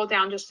we scroll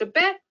down just a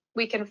bit,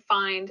 we can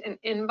find an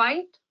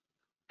invite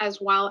as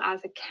well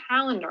as a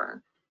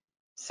calendar.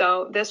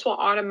 So this will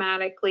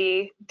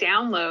automatically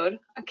download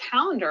a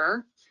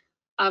calendar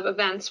of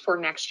events for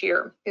next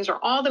year. These are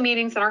all the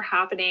meetings that are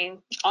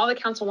happening, all the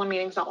Council 1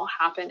 meetings that will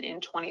happen in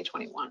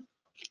 2021.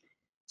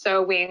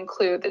 So we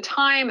include the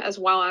time as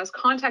well as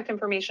contact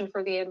information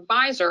for the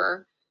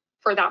advisor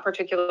for that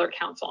particular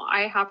council.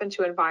 I happen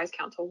to advise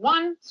Council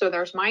 1, so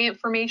there's my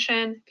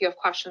information if you have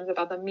questions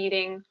about the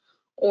meeting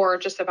or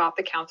just about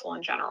the council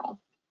in general.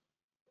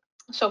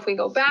 So if we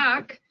go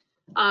back,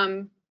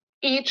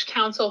 each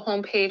council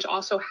homepage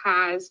also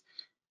has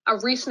a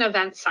recent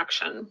events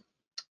section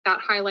that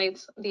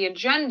highlights the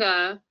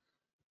agenda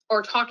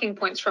or talking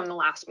points from the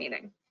last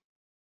meeting.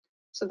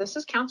 So this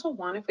is Council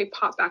 1. If we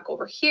pop back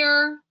over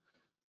here,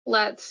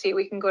 let's see,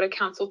 we can go to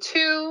Council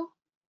 2.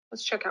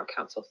 Let's check out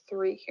Council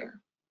 3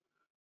 here.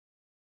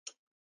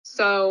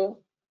 So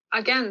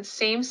again,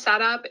 same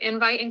setup,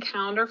 invite and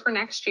calendar for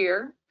next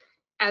year,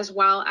 as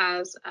well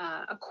as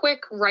a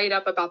quick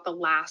write-up about the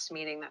last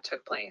meeting that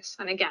took place.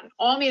 And again,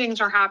 all meetings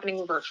are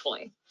happening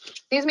virtually.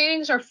 These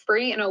meetings are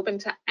free and open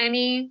to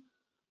any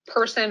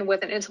person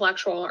with an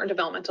intellectual or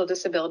developmental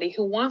disability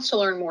who wants to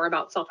learn more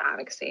about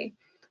self-advocacy.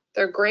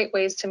 They're great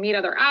ways to meet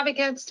other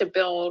advocates, to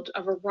build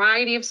a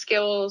variety of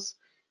skills,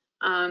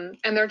 and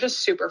they're just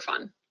super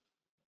fun.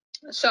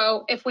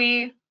 So if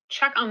we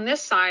check on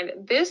this side,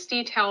 this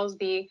details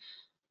the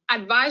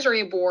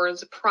advisory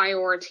board's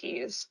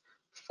priorities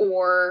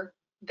for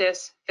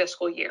this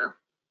fiscal year.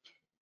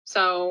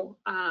 So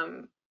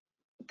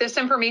this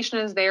information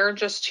is there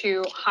just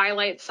to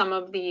highlight some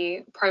of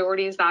the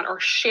priorities that are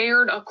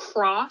shared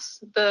across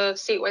the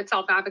Statewide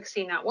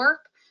Self-Advocacy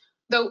Network,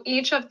 though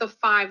each of the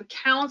 5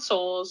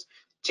 councils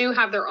do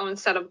have their own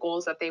set of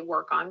goals that they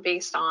work on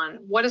based on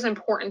what is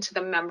important to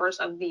the members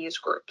of these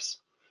groups.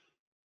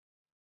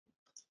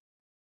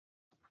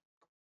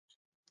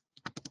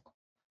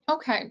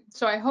 Okay,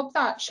 so I hope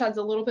that sheds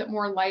a little bit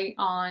more light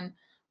on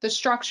the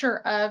structure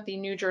of the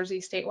New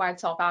Jersey Statewide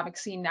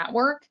Self-Advocacy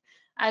Network,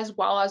 as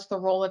well as the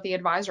role of the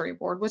advisory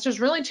board, which is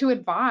really to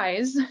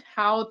advise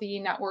how the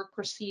network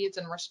proceeds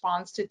and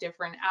responds to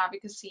different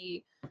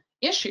advocacy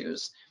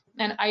issues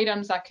and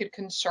items that could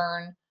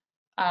concern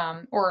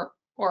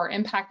or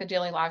impact the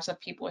daily lives of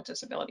people with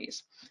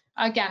disabilities.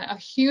 Again, a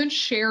huge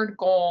shared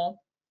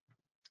goal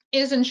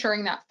is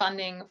ensuring that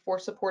funding for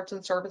supports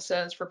and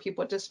services for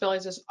people with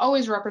disabilities is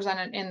always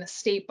represented in the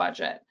state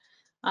budget.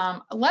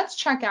 Let's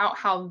check out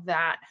how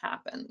that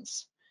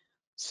happens.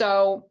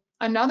 So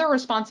another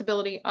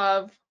responsibility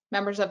of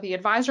members of the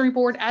advisory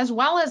board, as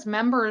well as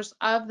members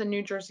of the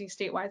New Jersey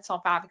Statewide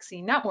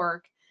Self-Advocacy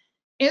Network,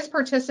 is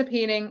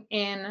participating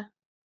in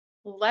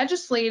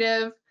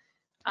legislative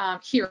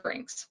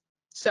hearings.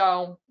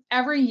 So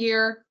every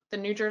year, the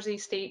New Jersey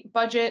state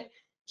budget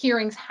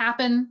hearings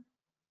happen.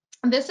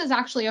 This is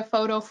actually a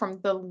photo from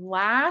the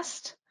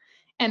last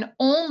and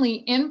only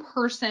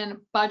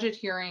in-person budget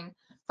hearing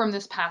from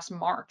this past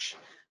March.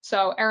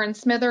 So Erin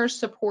Smithers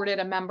supported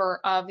a member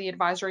of the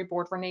advisory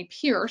board, Renee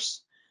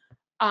Pierce,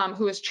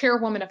 who is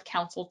chairwoman of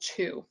Council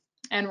 2.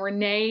 And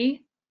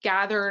Renee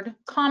gathered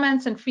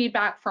comments and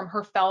feedback from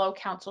her fellow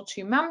Council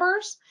 2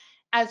 members,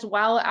 as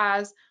well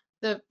as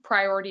the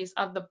priorities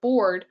of the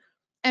board,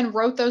 and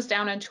wrote those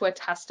down into a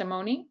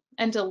testimony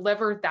and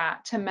delivered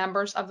that to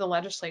members of the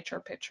legislature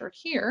pictured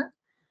here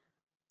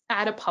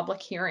at a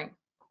public hearing.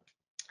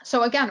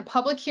 So again, a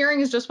public hearing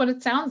is just what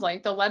it sounds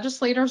like. The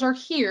legislators are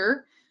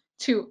here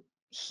to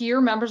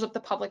hear members of the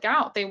public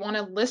out. They want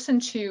to listen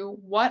to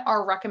what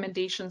our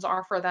recommendations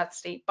are for that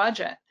state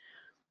budget.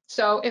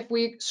 So if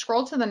we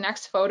scroll to the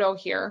next photo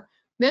here,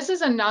 this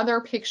is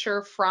another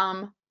picture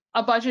from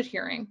a budget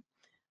hearing.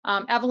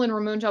 Evelyn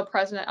Ramundo,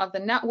 president of the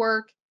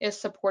network, is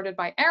supported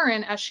by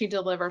Erin as she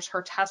delivers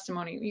her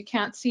testimony. You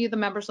can't see the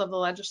members of the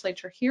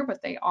legislature here,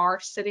 but they are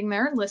sitting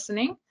there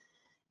listening.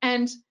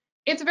 And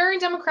it's very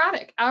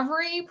democratic.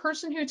 Every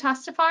person who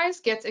testifies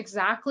gets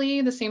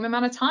exactly the same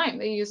amount of time.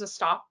 They use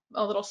a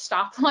little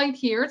stoplight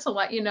here to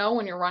let you know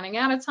when you're running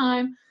out of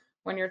time,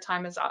 when your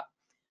time is up.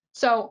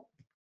 So,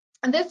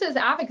 and this is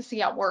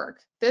advocacy at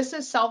work. This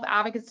is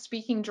self-advocates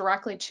speaking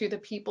directly to the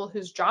people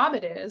whose job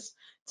it is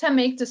to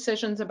make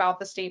decisions about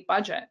the state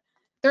budget.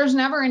 There's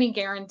never any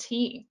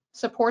guarantee.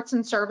 Supports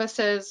and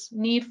services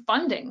need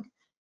funding.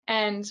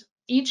 And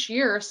each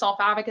year,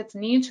 self-advocates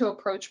need to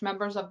approach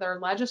members of their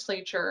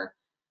legislature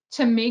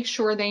to make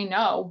sure they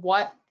know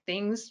what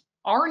things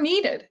are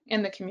needed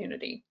in the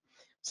community.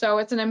 So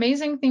it's an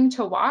amazing thing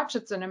to watch.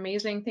 It's an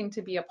amazing thing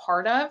to be a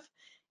part of.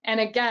 And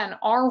again,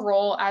 our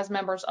role as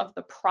members of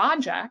the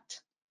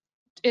project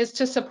is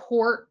to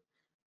support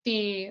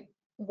the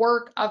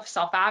work of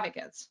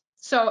self-advocates.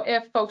 So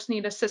if folks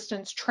need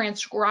assistance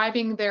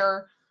transcribing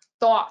their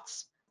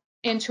thoughts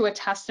into a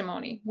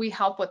testimony, we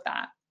help with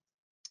that.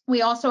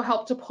 We also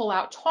help to pull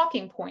out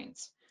talking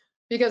points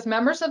because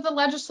members of the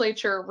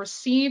legislature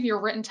receive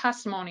your written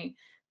testimony.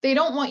 They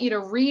don't want you to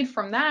read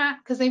from that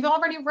because they've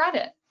already read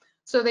it.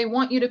 So they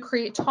want you to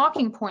create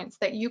talking points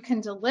that you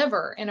can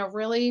deliver in a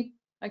really,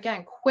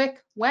 again,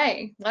 quick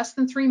way, less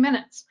than 3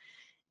 minutes.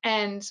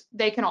 And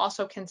they can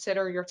also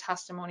consider your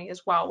testimony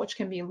as well, which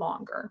can be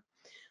longer.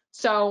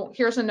 So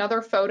here's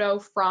another photo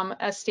from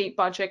a state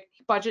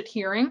budget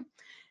hearing.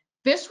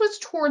 This was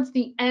towards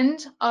the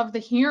end of the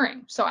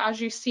hearing. So as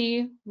you see,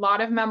 a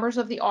lot of members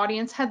of the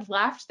audience had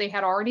left. They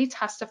had already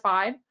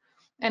testified.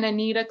 And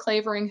Anita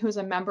Clavering, who's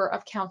a member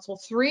of Council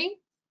 3,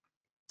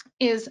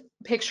 is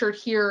pictured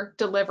here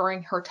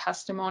delivering her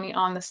testimony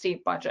on the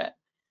state budget.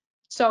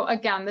 So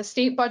again, the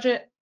state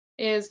budget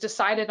is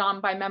decided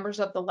on by members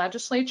of the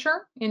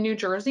legislature in New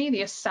Jersey,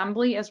 the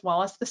Assembly, as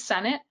well as the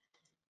Senate.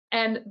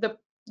 And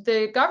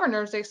the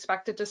governor is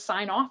expected to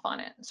sign off on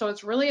it. So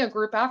it's really a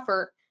group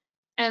effort.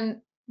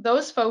 And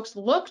those folks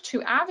look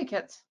to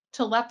advocates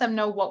to let them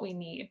know what we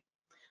need.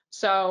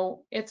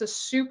 So it's a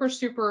super,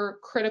 super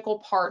critical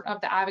part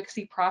of the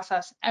advocacy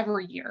process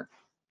every year.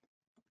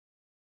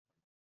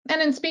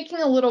 And in speaking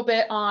a little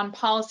bit on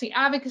policy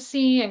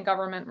advocacy and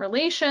government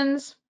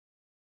relations,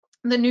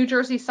 the New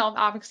Jersey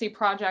Self-Advocacy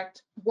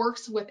Project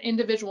works with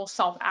individual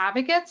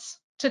self-advocates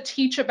to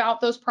teach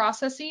about those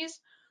processes,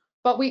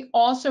 but we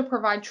also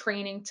provide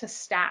training to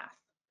staff.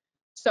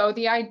 So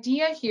the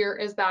idea here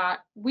is that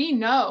we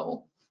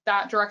know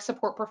that direct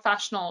support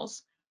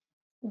professionals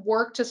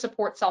work to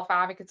support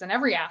self-advocates in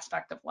every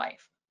aspect of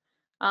life.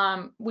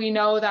 We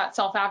know that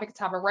self-advocates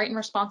have a right and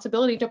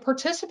responsibility to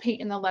participate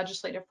in the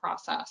legislative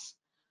process.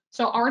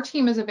 So our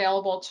team is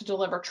available to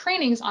deliver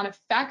trainings on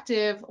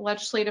effective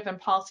legislative and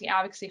policy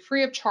advocacy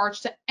free of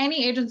charge to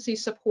any agency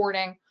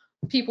supporting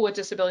people with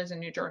disabilities in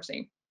New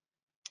Jersey.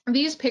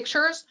 These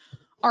pictures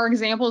are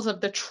examples of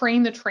the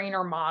train the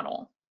trainer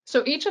model.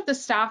 So each of the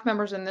staff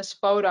members in this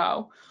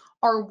photo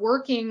are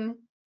working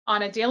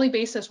on a daily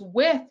basis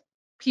with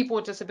people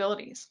with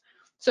disabilities.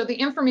 So the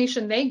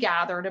information they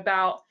gathered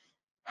about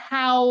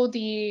how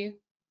the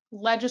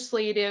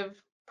legislative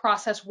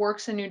process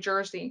works in New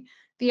Jersey,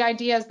 the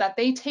idea is that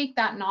they take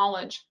that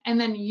knowledge and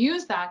then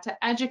use that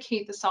to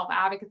educate the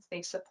self-advocates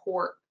they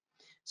support.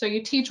 So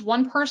you teach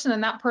one person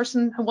and that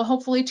person will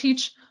hopefully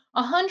teach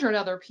 100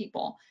 other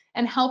people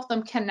and help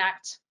them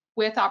connect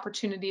with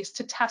opportunities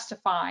to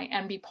testify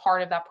and be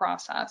part of that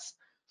process.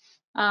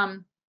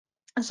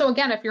 So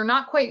again, if you're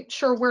not quite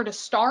sure where to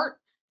start,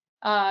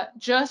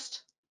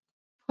 just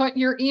put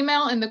your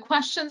email in the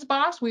questions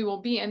box. We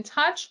will be in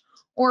touch.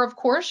 Or of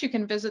course, you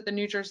can visit the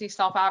New Jersey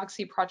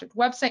Self-Advocacy Project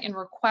website and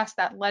request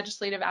that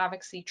legislative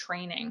advocacy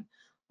training.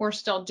 We're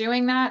still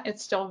doing that.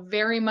 It's still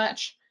very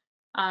much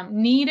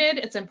needed.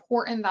 It's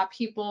important that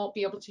people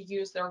be able to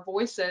use their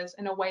voices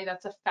in a way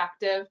that's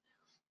effective,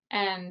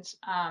 and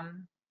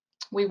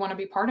we want to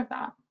be part of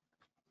that.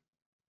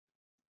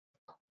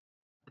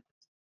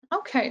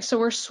 Okay, so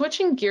we're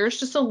switching gears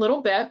just a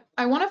little bit.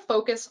 I want to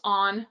focus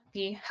on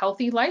the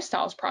Healthy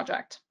Lifestyles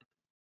Project.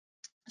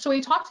 So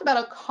we talked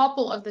about a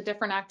couple of the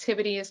different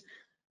activities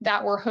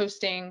that we're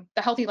hosting,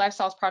 the Healthy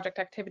Lifestyles Project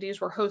activities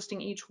we're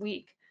hosting each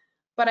week.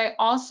 But I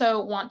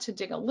also want to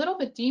dig a little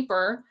bit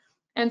deeper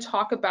and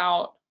talk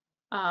about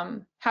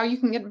how you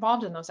can get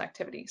involved in those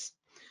activities.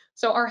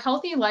 So our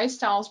Healthy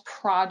Lifestyles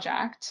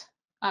Project,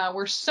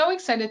 we're so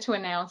excited to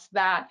announce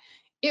that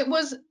it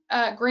was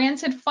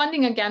granted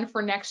funding again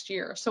for next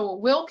year. So it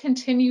will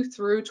continue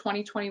through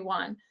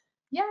 2021.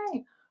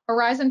 Yay!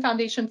 Horizon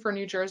Foundation for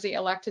New Jersey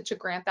elected to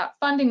grant that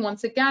funding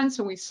once again.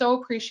 So we so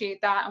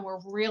appreciate that. And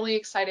we're really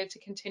excited to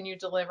continue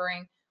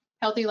delivering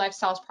Healthy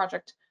Lifestyles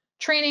Project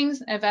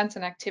trainings, events,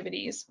 and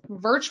activities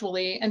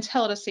virtually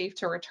until it is safe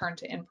to return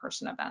to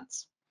in-person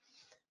events.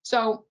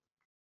 So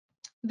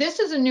this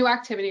is a new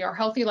activity, our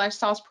Healthy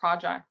Lifestyles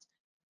Project,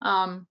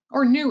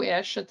 or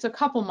new-ish. It's a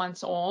couple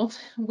months old.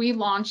 We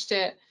launched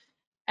it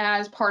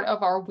as part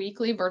of our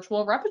weekly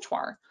virtual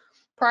repertoire.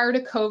 Prior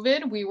to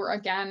COVID, we were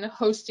again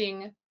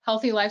hosting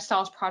Healthy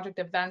Lifestyles Project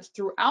events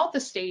throughout the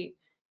state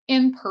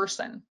in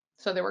person.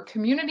 So there were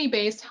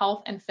community-based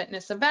health and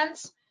fitness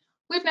events.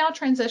 We've now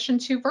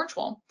transitioned to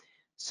virtual.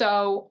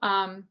 So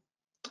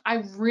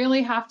I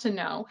really have to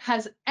know,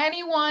 has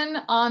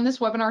anyone on this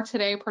webinar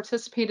today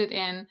participated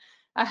in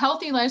a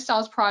Healthy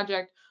Lifestyles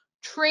Project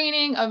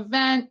training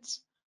event?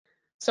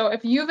 So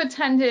if you've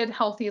attended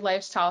Healthy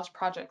Lifestyles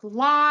Project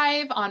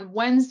live on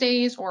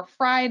Wednesdays or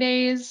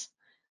Fridays,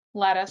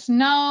 let us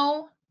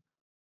know.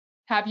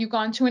 Have you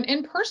gone to an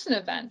in-person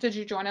event? Did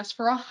you join us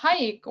for a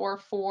hike or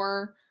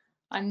for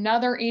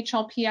another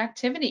HLP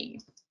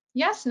activity?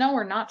 Yes, no,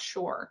 or not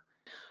sure.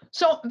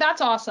 So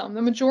that's awesome.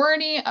 The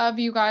majority of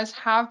you guys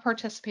have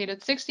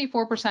participated.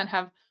 64%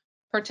 have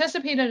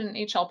participated in an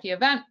HLP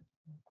event.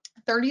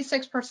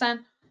 36%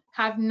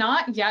 have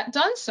not yet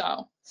done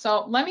so.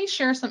 So let me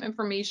share some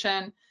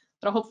information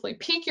that'll hopefully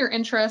pique your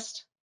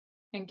interest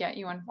and get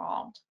you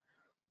involved.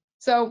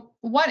 So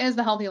what is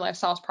the Healthy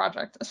Lifestyles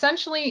Project?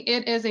 Essentially,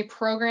 it is a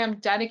program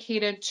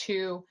dedicated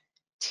to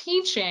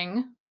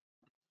teaching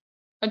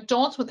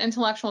adults with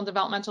intellectual and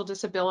developmental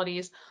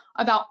disabilities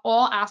about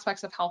all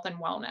aspects of health and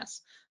wellness.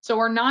 So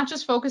we're not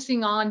just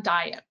focusing on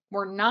diet.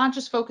 We're not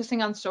just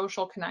focusing on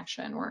social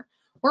connection.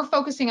 We're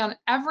focusing on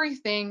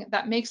everything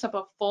that makes up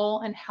a full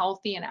and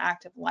healthy and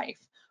active life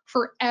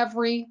for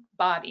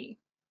everybody.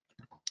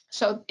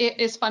 So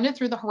it is funded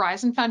through the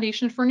Horizon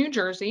Foundation for New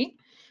Jersey,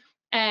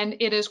 and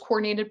it is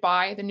coordinated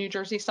by the New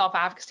Jersey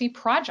Self-Advocacy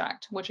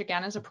Project, which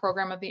again is a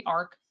program of the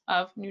ARC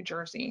of New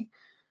Jersey.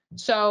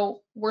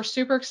 So we're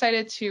super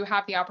excited to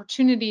have the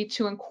opportunity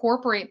to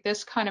incorporate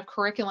this kind of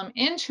curriculum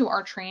into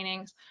our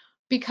trainings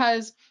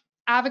because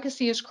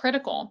advocacy is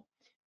critical,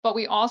 but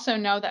we also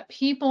know that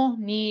people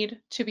need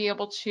to be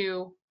able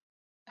to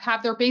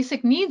have their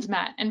basic needs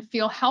met and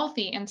feel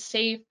healthy and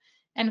safe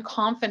and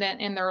confident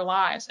in their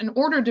lives in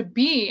order to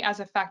be as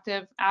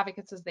effective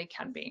advocates as they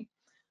can be.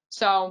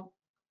 So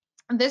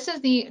this is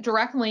the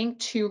direct link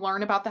to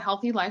learn about the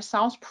Healthy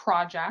Lifestyles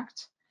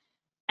Project.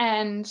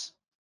 And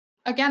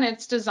again,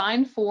 it's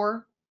designed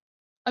for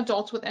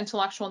adults with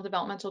intellectual and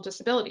developmental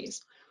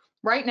disabilities.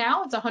 Right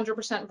now, it's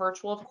 100%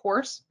 virtual, of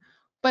course,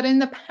 but in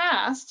the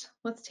past,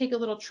 let's take a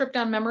little trip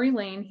down memory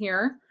lane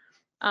here.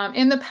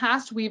 In the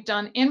past, we've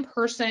done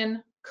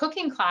in-person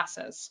cooking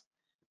classes.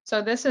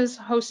 So this is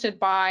hosted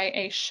by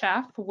a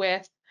chef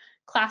with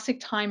Classic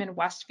Time in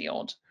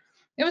Westfield.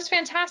 It was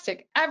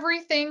fantastic.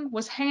 Everything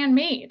was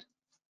handmade.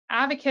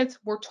 Advocates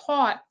were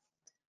taught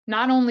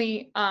not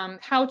only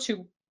how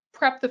to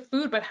prep the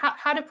food, but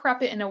how to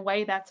prep it in a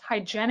way that's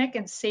hygienic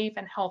and safe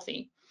and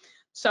healthy.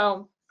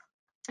 So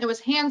it was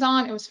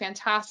hands-on, it was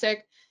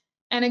fantastic.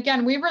 And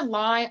again, we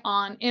rely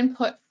on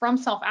input from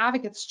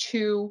self-advocates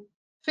to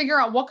figure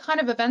out what kind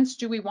of events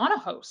do we want to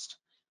host.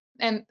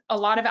 And a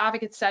lot of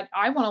advocates said,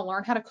 I want to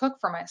learn how to cook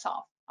for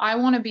myself. I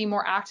want to be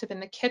more active in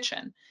the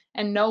kitchen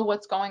and know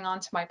what's going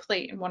on to my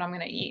plate and what I'm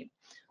going to eat.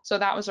 So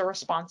that was a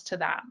response to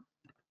that.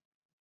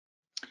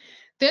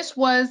 This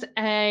was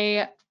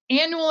an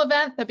annual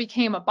event that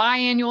became a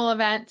biannual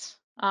event,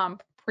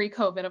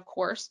 pre-COVID, of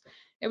course.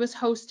 It was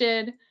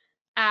hosted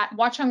at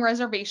Watchung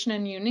Reservation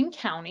in Union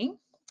County,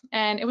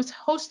 and it was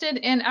hosted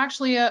in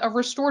actually a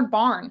restored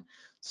barn.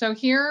 So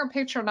here,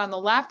 pictured on the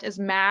left, is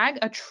Mag,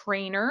 a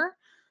trainer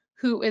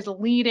who is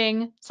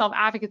leading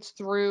self-advocates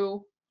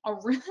through a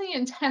really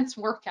intense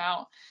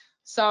workout.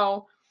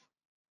 So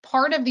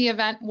part of the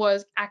event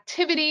was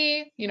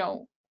activity,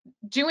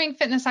 doing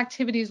fitness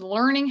activities,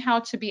 learning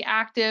how to be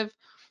active.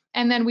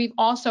 And then we've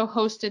also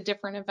hosted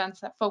different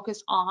events that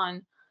focus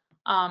on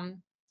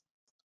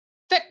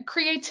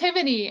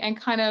creativity and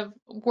kind of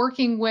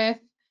working with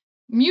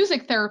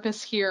music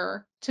therapists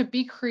here to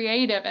be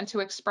creative and to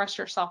express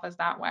yourself as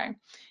that way.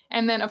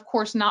 And then, of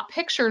course, not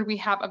pictured, we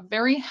have a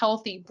very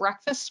healthy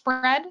breakfast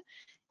spread.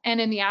 And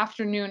in the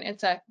afternoon,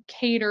 it's a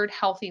catered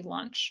healthy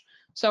lunch.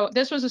 So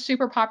this was a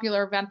super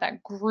popular event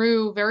that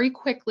grew very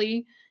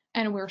quickly,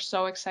 and we're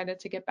so excited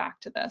to get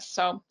back to this.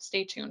 So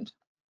stay tuned.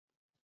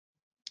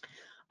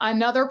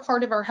 Another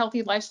part of our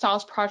Healthy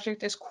Lifestyles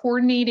Project is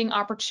coordinating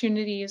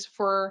opportunities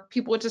for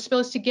people with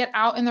disabilities to get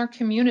out in their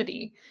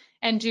community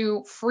and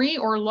do free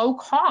or low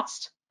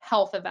cost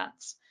health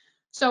events.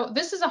 So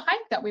this is a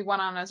hike that we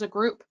went on as a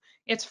group.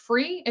 It's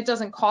free, it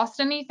doesn't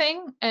cost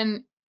anything,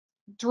 and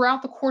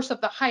throughout the course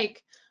of the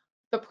hike,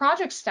 the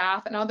project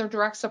staff and other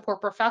direct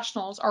support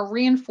professionals are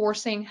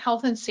reinforcing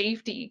health and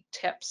safety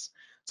tips.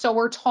 So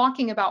we're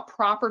talking about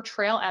proper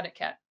trail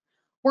etiquette.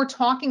 We're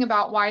talking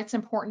about why it's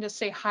important to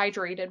stay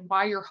hydrated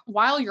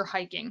while you're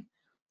hiking,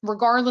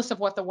 regardless of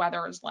what the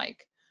weather is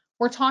like.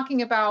 We're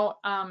talking about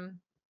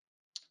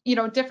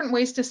different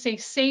ways to stay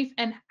safe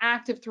and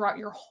active throughout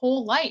your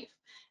whole life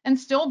and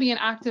still be an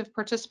active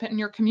participant in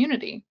your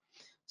community.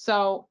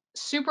 So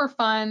super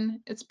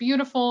fun. It's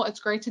beautiful. It's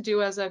great to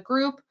do as a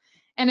group.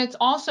 And it's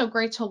also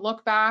great to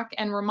look back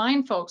and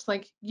remind folks,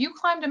 like, you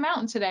climbed a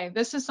mountain today.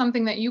 This is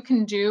something that you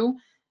can do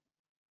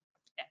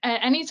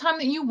at any time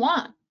that you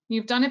want.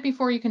 You've done it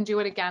before, you can do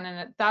it again.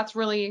 And that's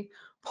really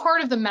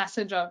part of the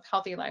message of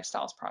Healthy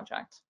Lifestyles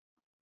Project.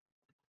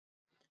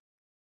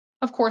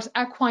 Of course,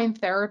 equine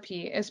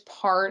therapy is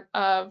part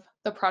of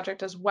the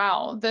project as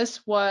well.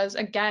 This was,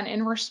 again,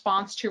 in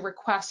response to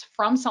requests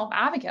from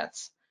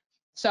self-advocates.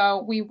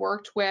 So we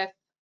worked with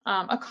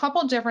a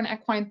couple different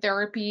equine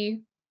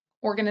therapy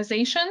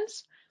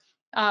organizations,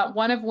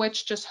 one of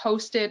which just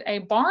hosted a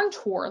barn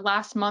tour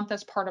last month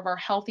as part of our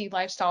Healthy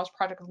Lifestyles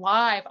Project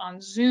live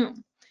on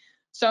Zoom.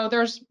 So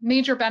there's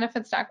major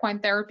benefits to equine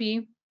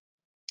therapy.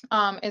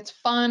 It's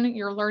fun,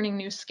 you're learning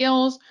new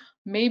skills,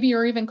 maybe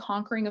you're even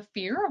conquering a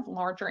fear of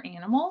larger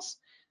animals,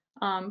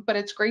 but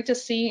it's great to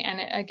see, and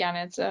again,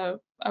 it's a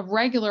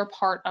regular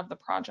part of the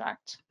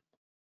project.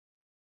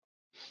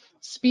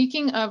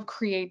 Speaking of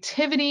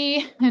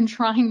creativity and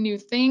trying new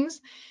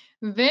things,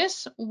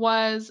 this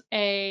is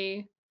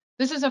a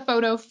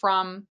photo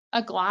from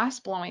a glass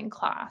blowing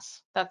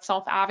class that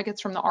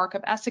self-advocates from the Arc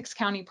of Essex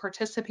County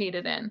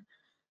participated in.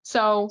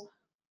 So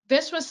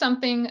this was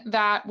something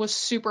that was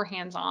super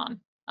hands-on.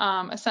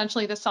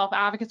 Essentially, the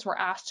self-advocates were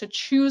asked to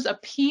choose a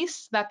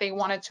piece that they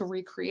wanted to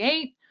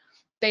recreate.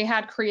 They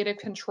had creative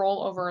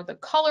control over the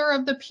color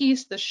of the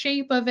piece, the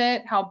shape of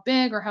it, how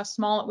big or how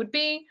small it would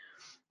be.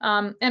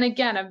 And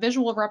again, a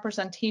visual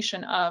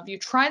representation of you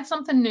tried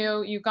something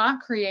new, you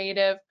got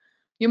creative,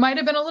 you might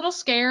have been a little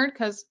scared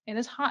because it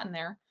is hot in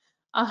there,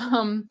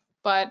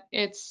 but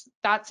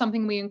that's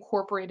something we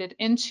incorporated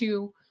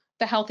into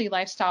the Healthy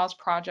Lifestyles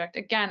Project,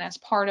 again, as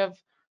part of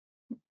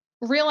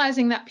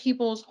realizing that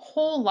people's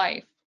whole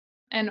life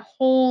and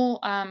whole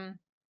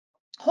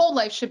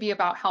life should be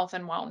about health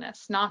and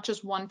wellness, not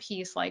just one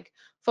piece like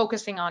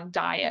focusing on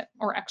diet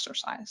or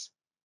exercise.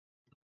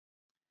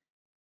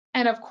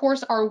 And of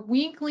course, our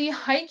weekly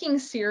hiking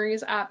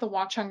series at the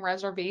Watchung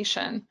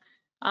Reservation.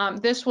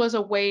 This was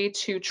a way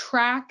to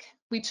track,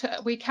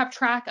 we kept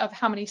track of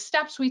how many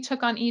steps we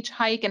took on each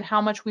hike and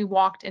how much we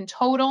walked in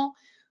total.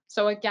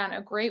 So again,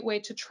 a great way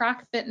to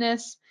track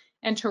fitness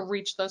and to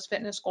reach those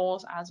fitness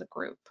goals as a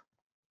group.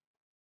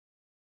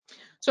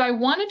 So I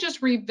want to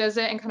just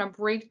revisit and kind of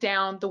break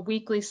down the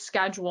weekly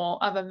schedule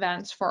of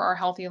events for our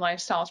Healthy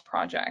Lifestyles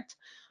Project.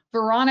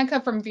 Veronica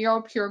from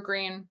Vero Pure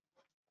Green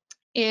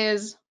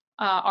is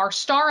our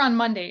star on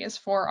Mondays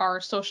for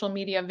our social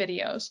media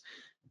videos.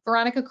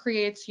 Veronica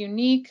creates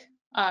unique,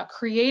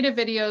 creative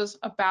videos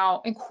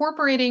about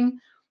incorporating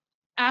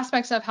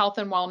aspects of health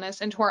and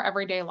wellness into our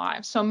everyday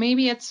lives. So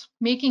maybe it's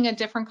making a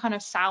different kind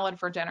of salad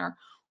for dinner,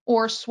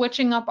 or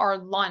switching up our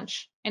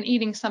lunch and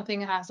eating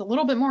something that has a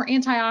little bit more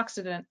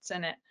antioxidants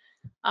in it.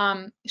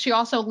 She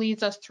also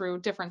leads us through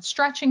different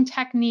stretching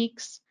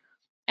techniques,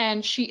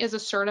 and she is a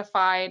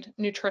certified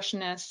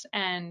nutritionist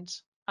and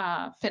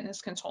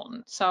fitness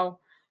consultant. So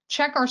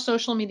check our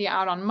social media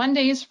out on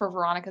Mondays for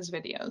Veronica's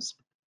videos.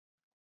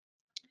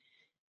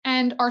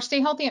 And our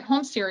Stay Healthy at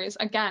Home series,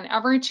 again,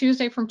 every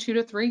Tuesday from 2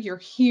 to 3, you're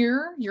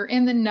here, you're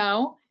in the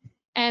know.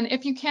 And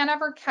if you can't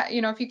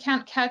if you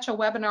can't catch a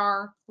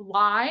webinar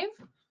live,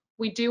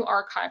 we do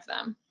archive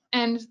them.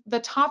 And the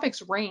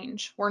topics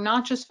range. We're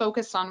not just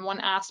focused on one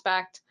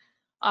aspect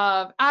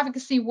of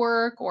advocacy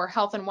work or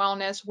health and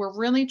wellness. We're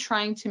really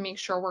trying to make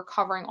sure we're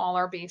covering all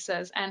our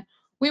bases. And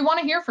we want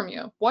to hear from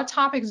you. What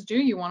topics do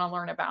you want to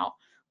learn about?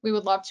 We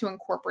would love to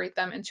incorporate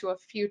them into a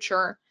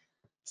future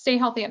Stay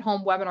Healthy at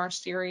Home webinar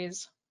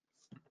series.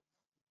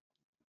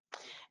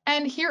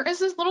 And here is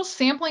this little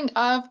sampling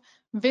of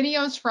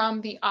videos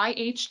from the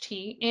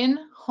IHT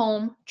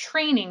in-home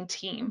training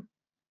team.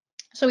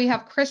 So we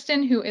have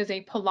Kristen, who is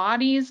a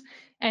Pilates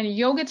and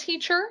yoga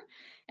teacher,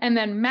 and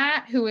then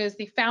Matt, who is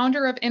the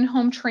founder of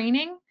In-Home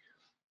Training.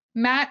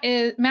 Matt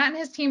and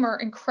his team are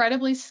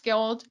incredibly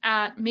skilled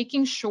at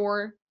making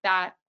sure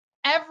that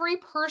every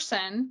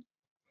person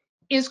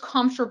is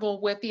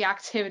comfortable with the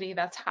activity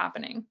that's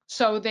happening.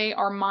 So they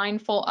are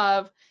mindful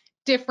of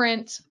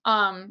different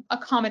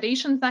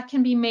accommodations that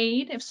can be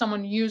made if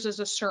someone uses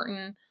a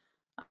certain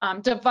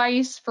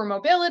device for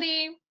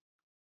mobility.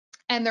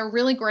 And they're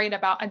really great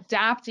about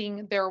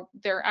adapting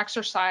their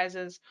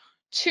exercises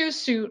to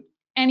suit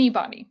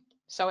anybody.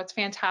 So it's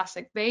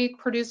fantastic. They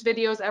produce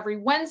videos every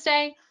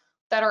Wednesday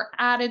that are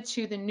added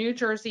to the New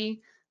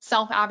Jersey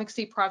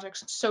Self-Advocacy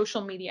Project's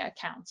social media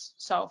accounts.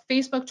 So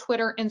Facebook,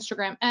 Twitter,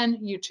 Instagram, and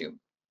YouTube.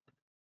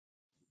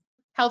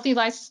 Healthy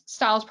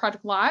Lifestyles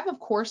Project Live, of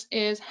course,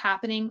 is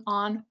happening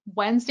on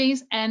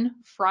Wednesdays and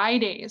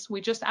Fridays.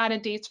 We just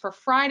added dates for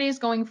Fridays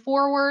going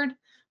forward.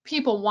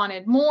 People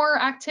wanted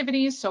more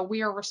activities, so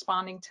we are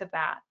responding to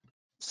that.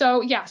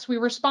 So yes, we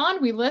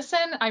respond, we listen.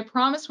 I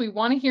promise we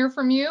want to hear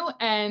from you.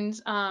 And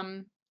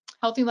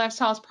Healthy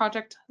Lifestyles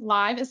Project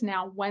Live is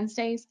now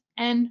Wednesdays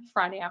and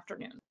Friday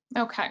afternoon.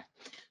 Okay,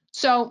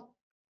 so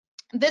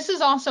this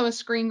is also a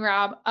screen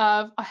grab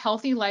of a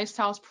Healthy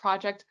Lifestyles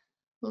Project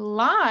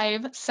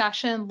live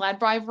session led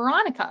by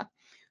Veronica.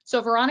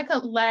 So Veronica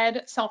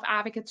led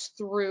self-advocates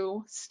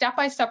through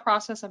step-by-step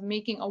process of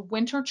making a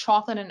winter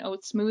chocolate and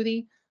oat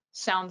smoothie.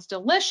 Sounds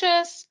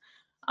delicious.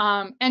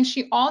 And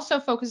she also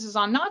focuses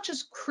on not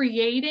just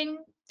creating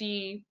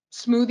the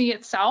smoothie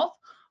itself,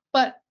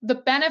 but the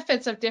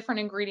benefits of different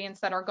ingredients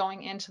that are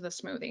going into the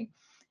smoothie.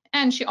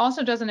 And she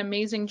also does an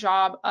amazing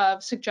job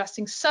of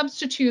suggesting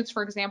substitutes.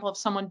 For example, if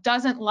someone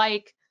doesn't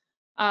like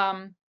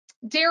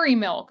dairy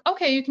milk,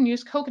 okay, you can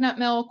use coconut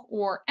milk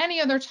or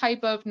any other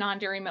type of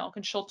non-dairy milk,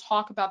 and she'll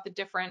talk about the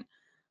different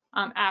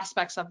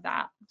aspects of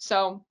that.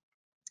 So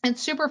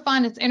it's super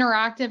fun, it's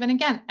interactive, and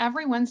again,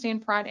 every Wednesday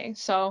and Friday.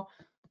 So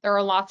there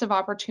are lots of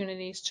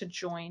opportunities to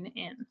join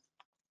in.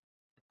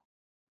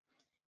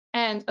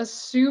 And a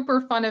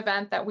super fun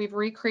event that we've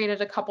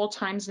recreated a couple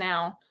times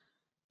now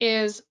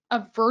is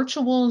a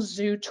virtual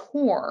zoo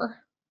tour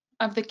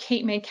of the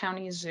Cape May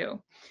County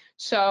Zoo.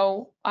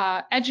 So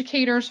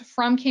educators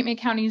from Cape May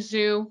County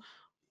Zoo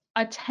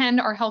attend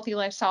our Healthy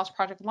Lifestyles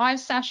Project live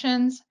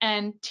sessions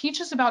and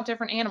teach us about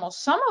different animals,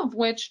 some of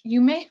which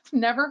you may have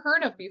never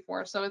heard of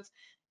before. So it's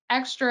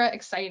extra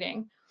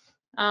exciting.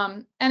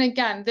 And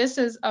again, this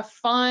is a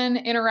fun,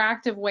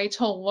 interactive way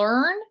to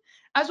learn,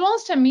 as well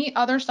as to meet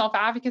other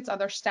self-advocates,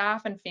 other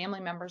staff and family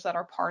members that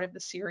are part of the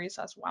series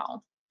as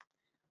well.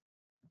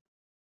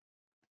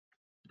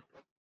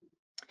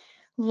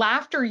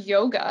 Laughter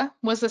yoga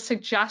was a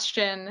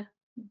suggestion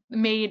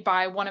made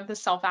by one of the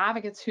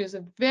self-advocates who's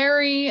a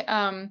very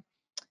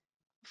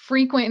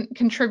frequent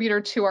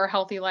contributor to our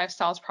Healthy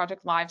Lifestyles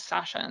Project live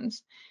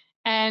sessions.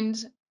 And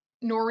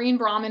Noreen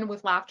Brahman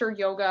with Laughter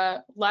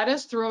Yoga led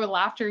us through a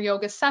laughter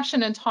yoga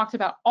session and talked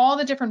about all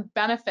the different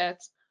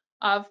benefits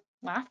of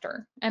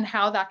laughter and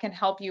how that can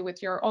help you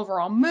with your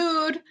overall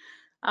mood.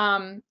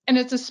 And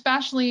it's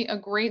especially a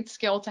great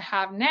skill to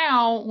have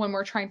now when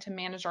we're trying to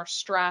manage our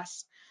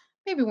stress,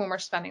 maybe when we're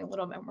spending a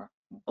little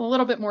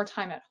bit more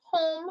time at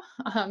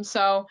home.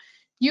 So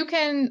you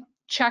can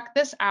check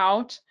this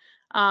out.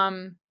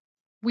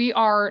 We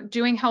are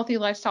doing Healthy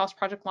Lifestyles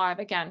Project Live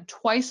again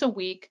twice a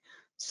week.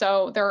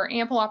 So there are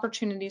ample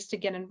opportunities to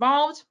get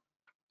involved.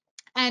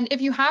 And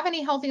if you have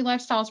any Healthy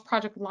Lifestyles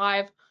Project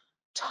Live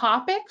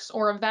topics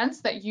or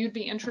events that you'd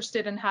be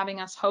interested in having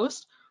us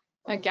host,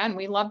 again,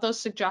 we love those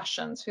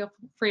suggestions. Feel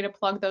free to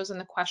plug those in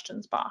the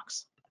questions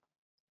box.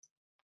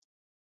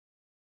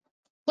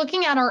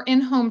 Looking at our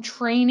in-home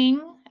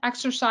training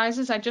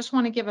exercises, I just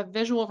want to give a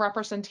visual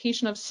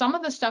representation of some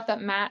of the stuff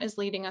that Matt is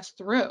leading us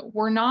through.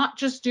 We're not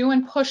just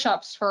doing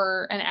push-ups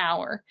for an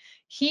hour.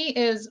 He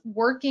is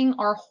working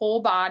our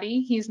whole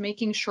body. He's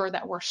making sure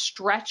that we're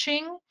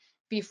stretching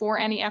before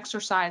any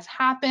exercise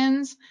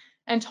happens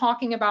and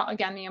talking about,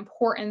 again, the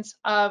importance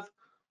of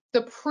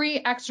the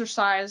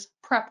pre-exercise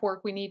prep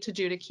work we need to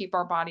do to keep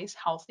our bodies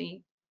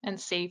healthy and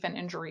safe and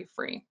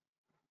injury-free.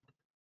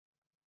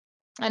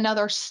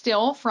 Another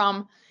still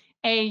from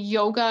a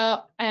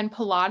yoga and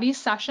Pilates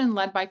session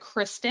led by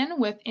Kristen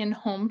with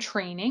in-home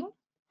training.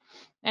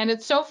 And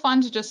it's so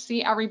fun to just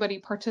see everybody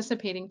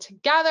participating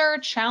together,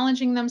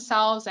 challenging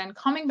themselves, and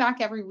coming back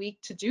every week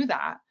to do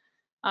that.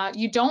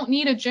 You don't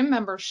need a gym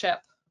membership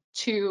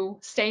to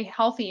stay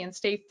healthy and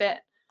stay fit.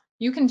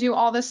 You can do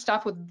all this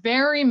stuff with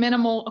very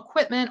minimal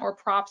equipment or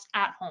props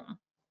at home.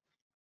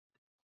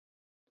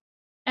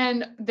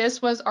 And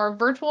this was our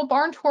virtual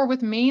barn tour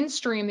with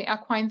Mainstream, the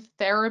equine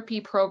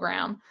therapy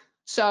program.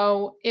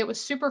 So it was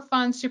super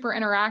fun, super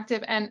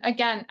interactive. And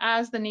again,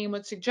 as the name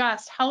would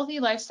suggest, Healthy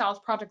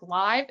Lifestyles Project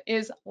Live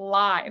is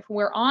live.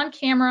 We're on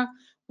camera.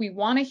 We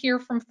want to hear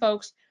from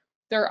folks.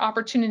 There are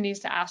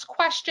opportunities to ask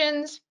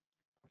questions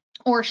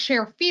or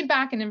share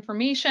feedback and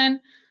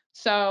information.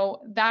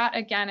 So that,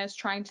 again, is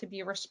trying to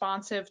be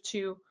responsive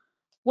to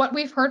what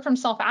we've heard from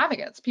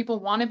self-advocates. People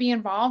want to be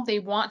involved. They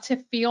want to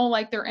feel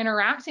like they're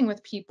interacting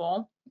with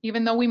people,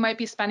 even though we might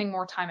be spending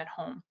more time at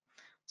home.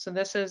 So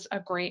this is a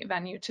great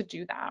venue to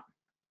do that.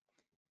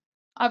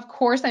 Of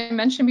course, I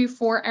mentioned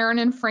before, Erin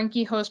and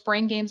Frankie host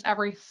brain games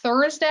every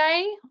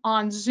Thursday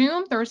on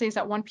Zoom, Thursdays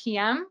at 1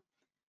 p.m.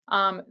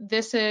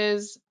 This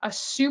is a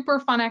super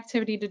fun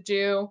activity to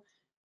do.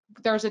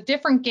 There's a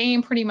different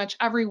game pretty much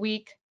every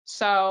week.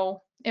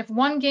 So if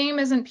one game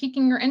isn't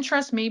piquing your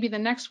interest, maybe the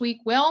next week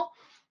will.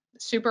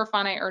 Super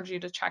fun. I urge you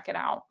to check it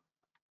out.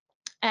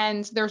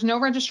 And there's no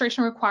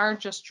registration required,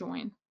 just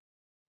join.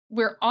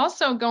 We're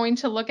also going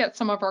to look at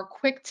some of our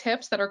quick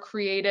tips that are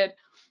created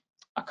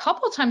a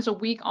couple times a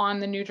week on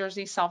the New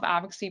Jersey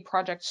Self-Advocacy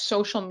Project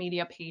social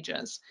media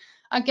pages.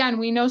 Again,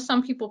 we know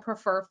some people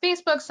prefer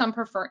Facebook, some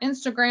prefer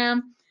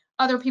Instagram,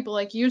 other people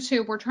like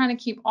YouTube. We're trying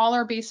to keep all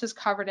our bases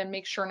covered and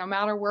make sure no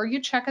matter where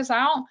you check us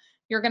out,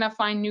 you're going to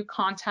find new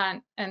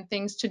content and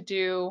things to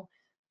do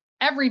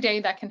every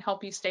day that can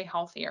help you stay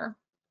healthier.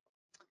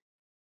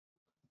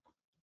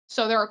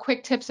 So there are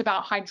quick tips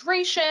about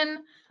hydration,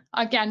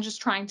 again,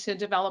 just trying to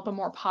develop a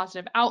more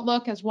positive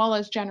outlook, as well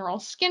as general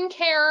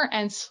skincare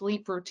and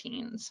sleep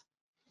routines.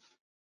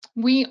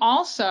 We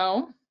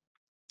also,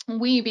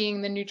 we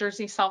being the New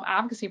Jersey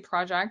Self-Advocacy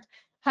Project,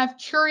 have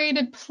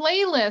curated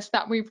playlists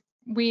that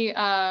we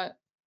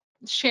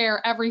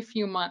share every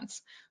few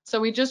months. So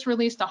we just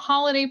released a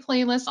holiday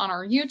playlist on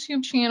our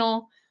YouTube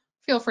channel.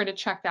 Feel free to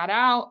check that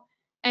out.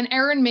 And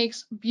Erin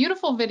makes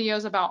beautiful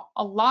videos about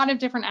a lot of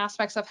different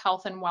aspects of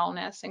health and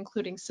wellness,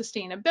 including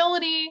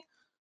sustainability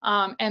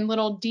and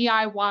little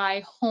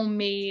DIY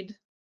homemade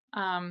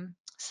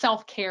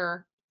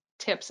self-care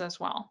tips as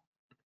well.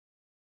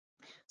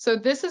 So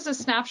this is a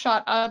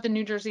snapshot of the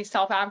New Jersey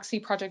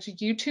Self-Advocacy Project's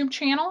YouTube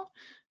channel.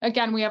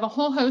 Again, we have a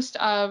whole host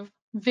of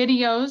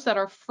videos that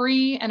are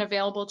free and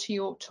available to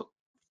you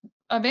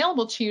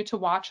to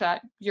watch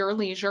at your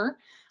leisure.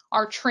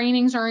 Our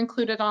trainings are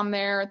included on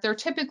there. They're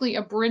typically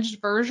abridged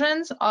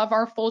versions of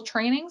our full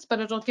trainings, but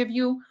it'll give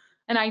you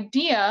an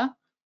idea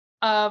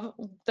of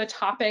the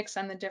topics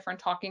and the different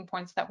talking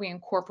points that we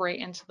incorporate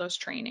into those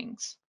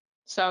trainings.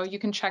 So you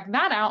can check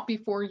that out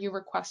before you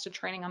request a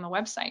training on the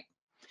website.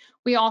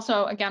 We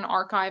also, again,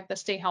 archive the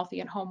Stay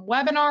Healthy at Home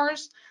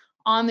webinars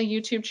on the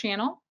YouTube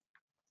channel.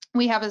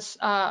 We have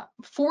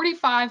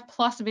 45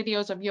 plus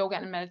videos of yoga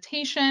and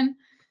meditation,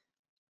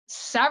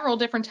 several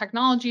different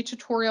technology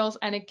tutorials,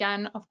 and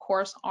again, of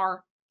course,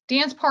 our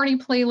dance party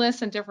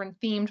playlists and different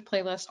themed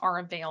playlists are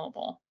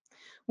available.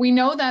 We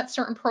know that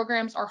certain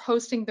programs are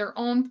hosting their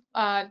own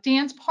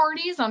dance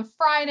parties on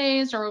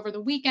Fridays or over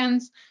the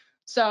weekends,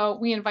 so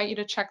we invite you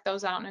to check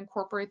those out and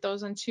incorporate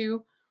those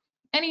into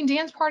any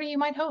dance party you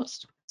might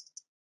host.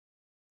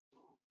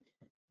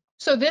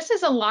 So this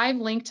is a live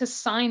link to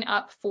sign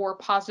up for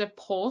Positive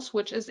Pulse,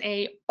 which is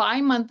a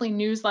bi-monthly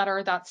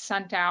newsletter that's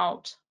sent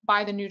out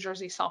by the New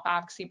Jersey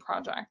Self-Advocacy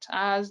Project.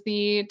 As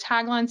the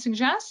tagline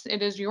suggests,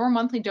 it is your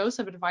monthly dose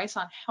of advice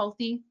on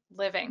healthy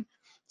living.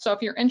 So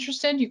if you're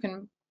interested, you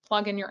can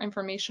plug in your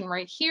information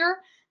right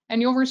here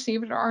and you'll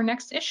receive our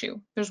next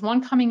issue. There's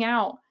one coming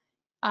out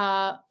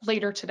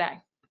later today.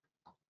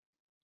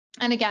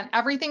 And again,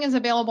 everything is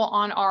available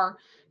on our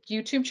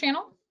YouTube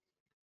channel,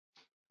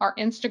 our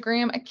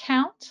Instagram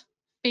account,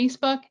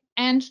 Facebook,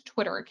 and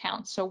Twitter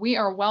accounts. So we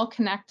are well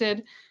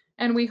connected,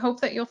 and we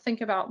hope that you'll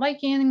think about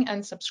liking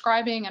and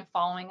subscribing and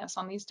following us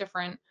on these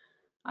different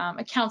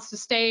accounts to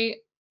stay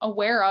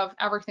aware of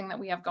everything that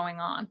we have going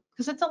on,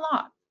 because it's a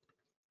lot.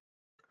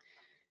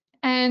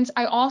 And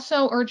I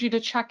also urge you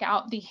to check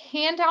out the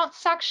handout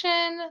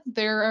section.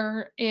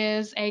 There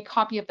is a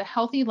copy of the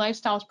Healthy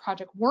Lifestyles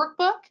Project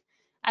workbook,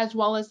 as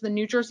well as the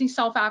New Jersey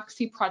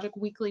Self-Advocacy Project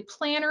weekly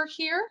planner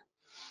here,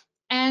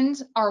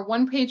 and our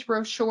one-page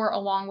brochure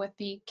along with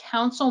the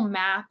council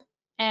map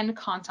and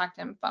contact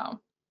info.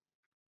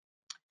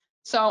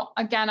 So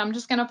again, I'm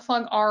just going to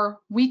plug our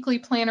weekly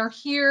planner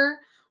here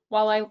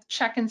while I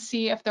check and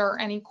see if there are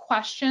any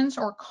questions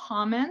or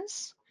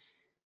comments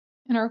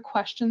in our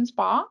questions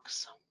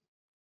box.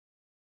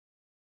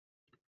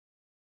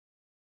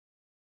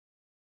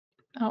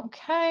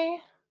 Okay.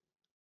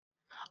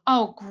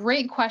 Oh,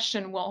 great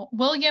question. Well,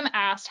 William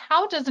asked,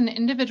 how does an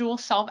individual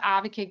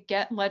self-advocate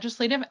get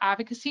legislative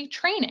advocacy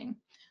training?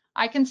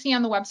 I can see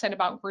on the website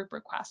about group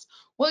requests.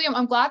 William,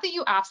 I'm glad that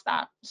you asked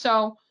that.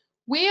 So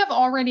we have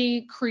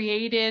already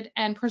created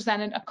and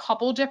presented a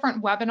couple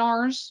different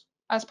webinars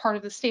as part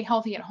of the Stay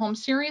Healthy at Home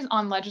series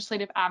on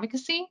legislative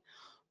advocacy.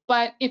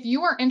 But if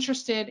you are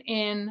interested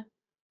in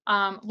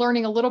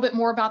learning a little bit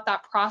more about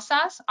that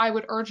process, I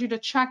would urge you to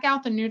check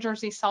out the New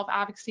Jersey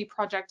Self-Advocacy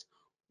Project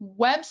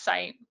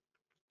website.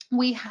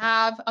 We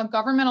have a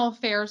governmental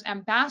affairs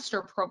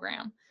ambassador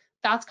program.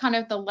 That's kind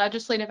of the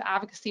legislative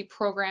advocacy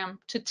program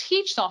to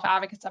teach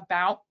self-advocates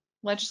about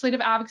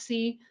legislative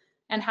advocacy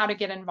and how to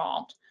get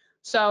involved.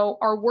 So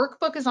our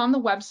workbook is on the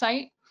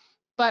website,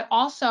 but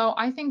also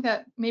I think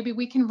that maybe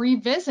we can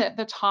revisit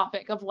the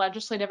topic of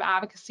legislative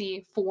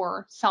advocacy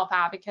for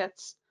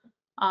self-advocates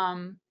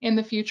in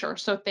the future.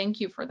 So thank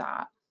you for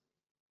that.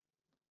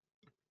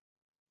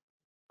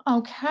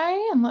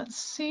 Okay, and let's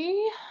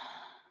see.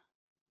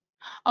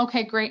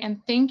 Okay, great. And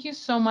thank you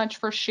so much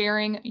for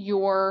sharing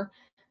your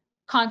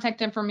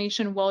contact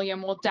information,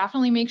 William. We'll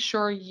definitely make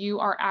sure you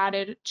are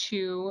added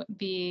to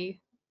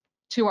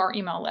our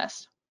email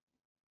list.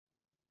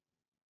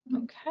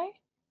 Okay.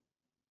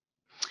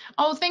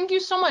 Oh, thank you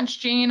so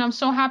much, Jane. I'm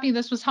so happy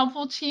this was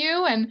helpful to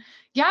you. And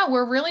yeah,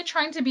 we're really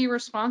trying to be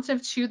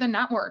responsive to the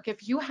network.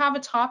 If you have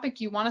a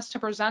topic you want us to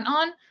present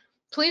on,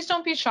 please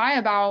don't be shy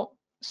about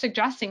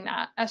suggesting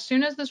that. As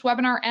soon as this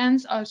webinar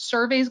ends, a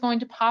survey is going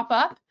to pop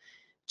up.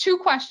 2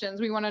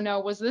 questions. We want to know,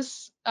 was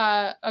this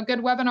a good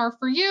webinar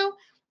for you?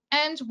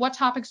 And what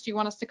topics do you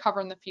want us to cover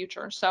in the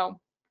future?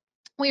 So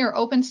we are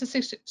open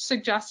to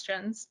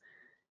suggestions.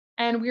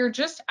 And we are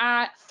just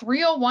at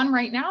 3:01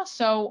 right now.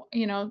 So,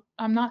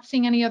 I'm not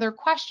seeing any other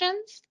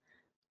questions.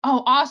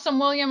 Oh, awesome,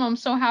 William. I'm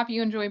so happy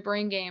you enjoy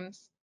brain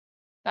games.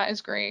 That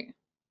is great.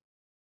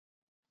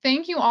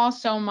 Thank you all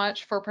so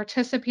much for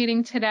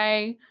participating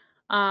today.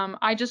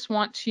 I just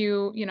want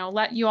to,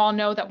 let you all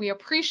know that we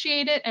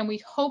appreciate it, and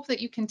we hope that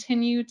you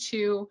continue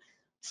to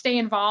stay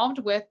involved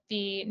with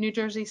the New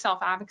Jersey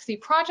Self-Advocacy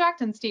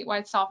Project and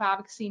Statewide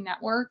Self-Advocacy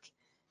Network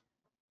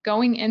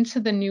going into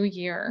the new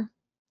year.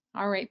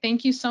 All right,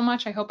 thank you so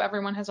much. I hope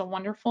everyone has a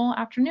wonderful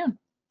afternoon.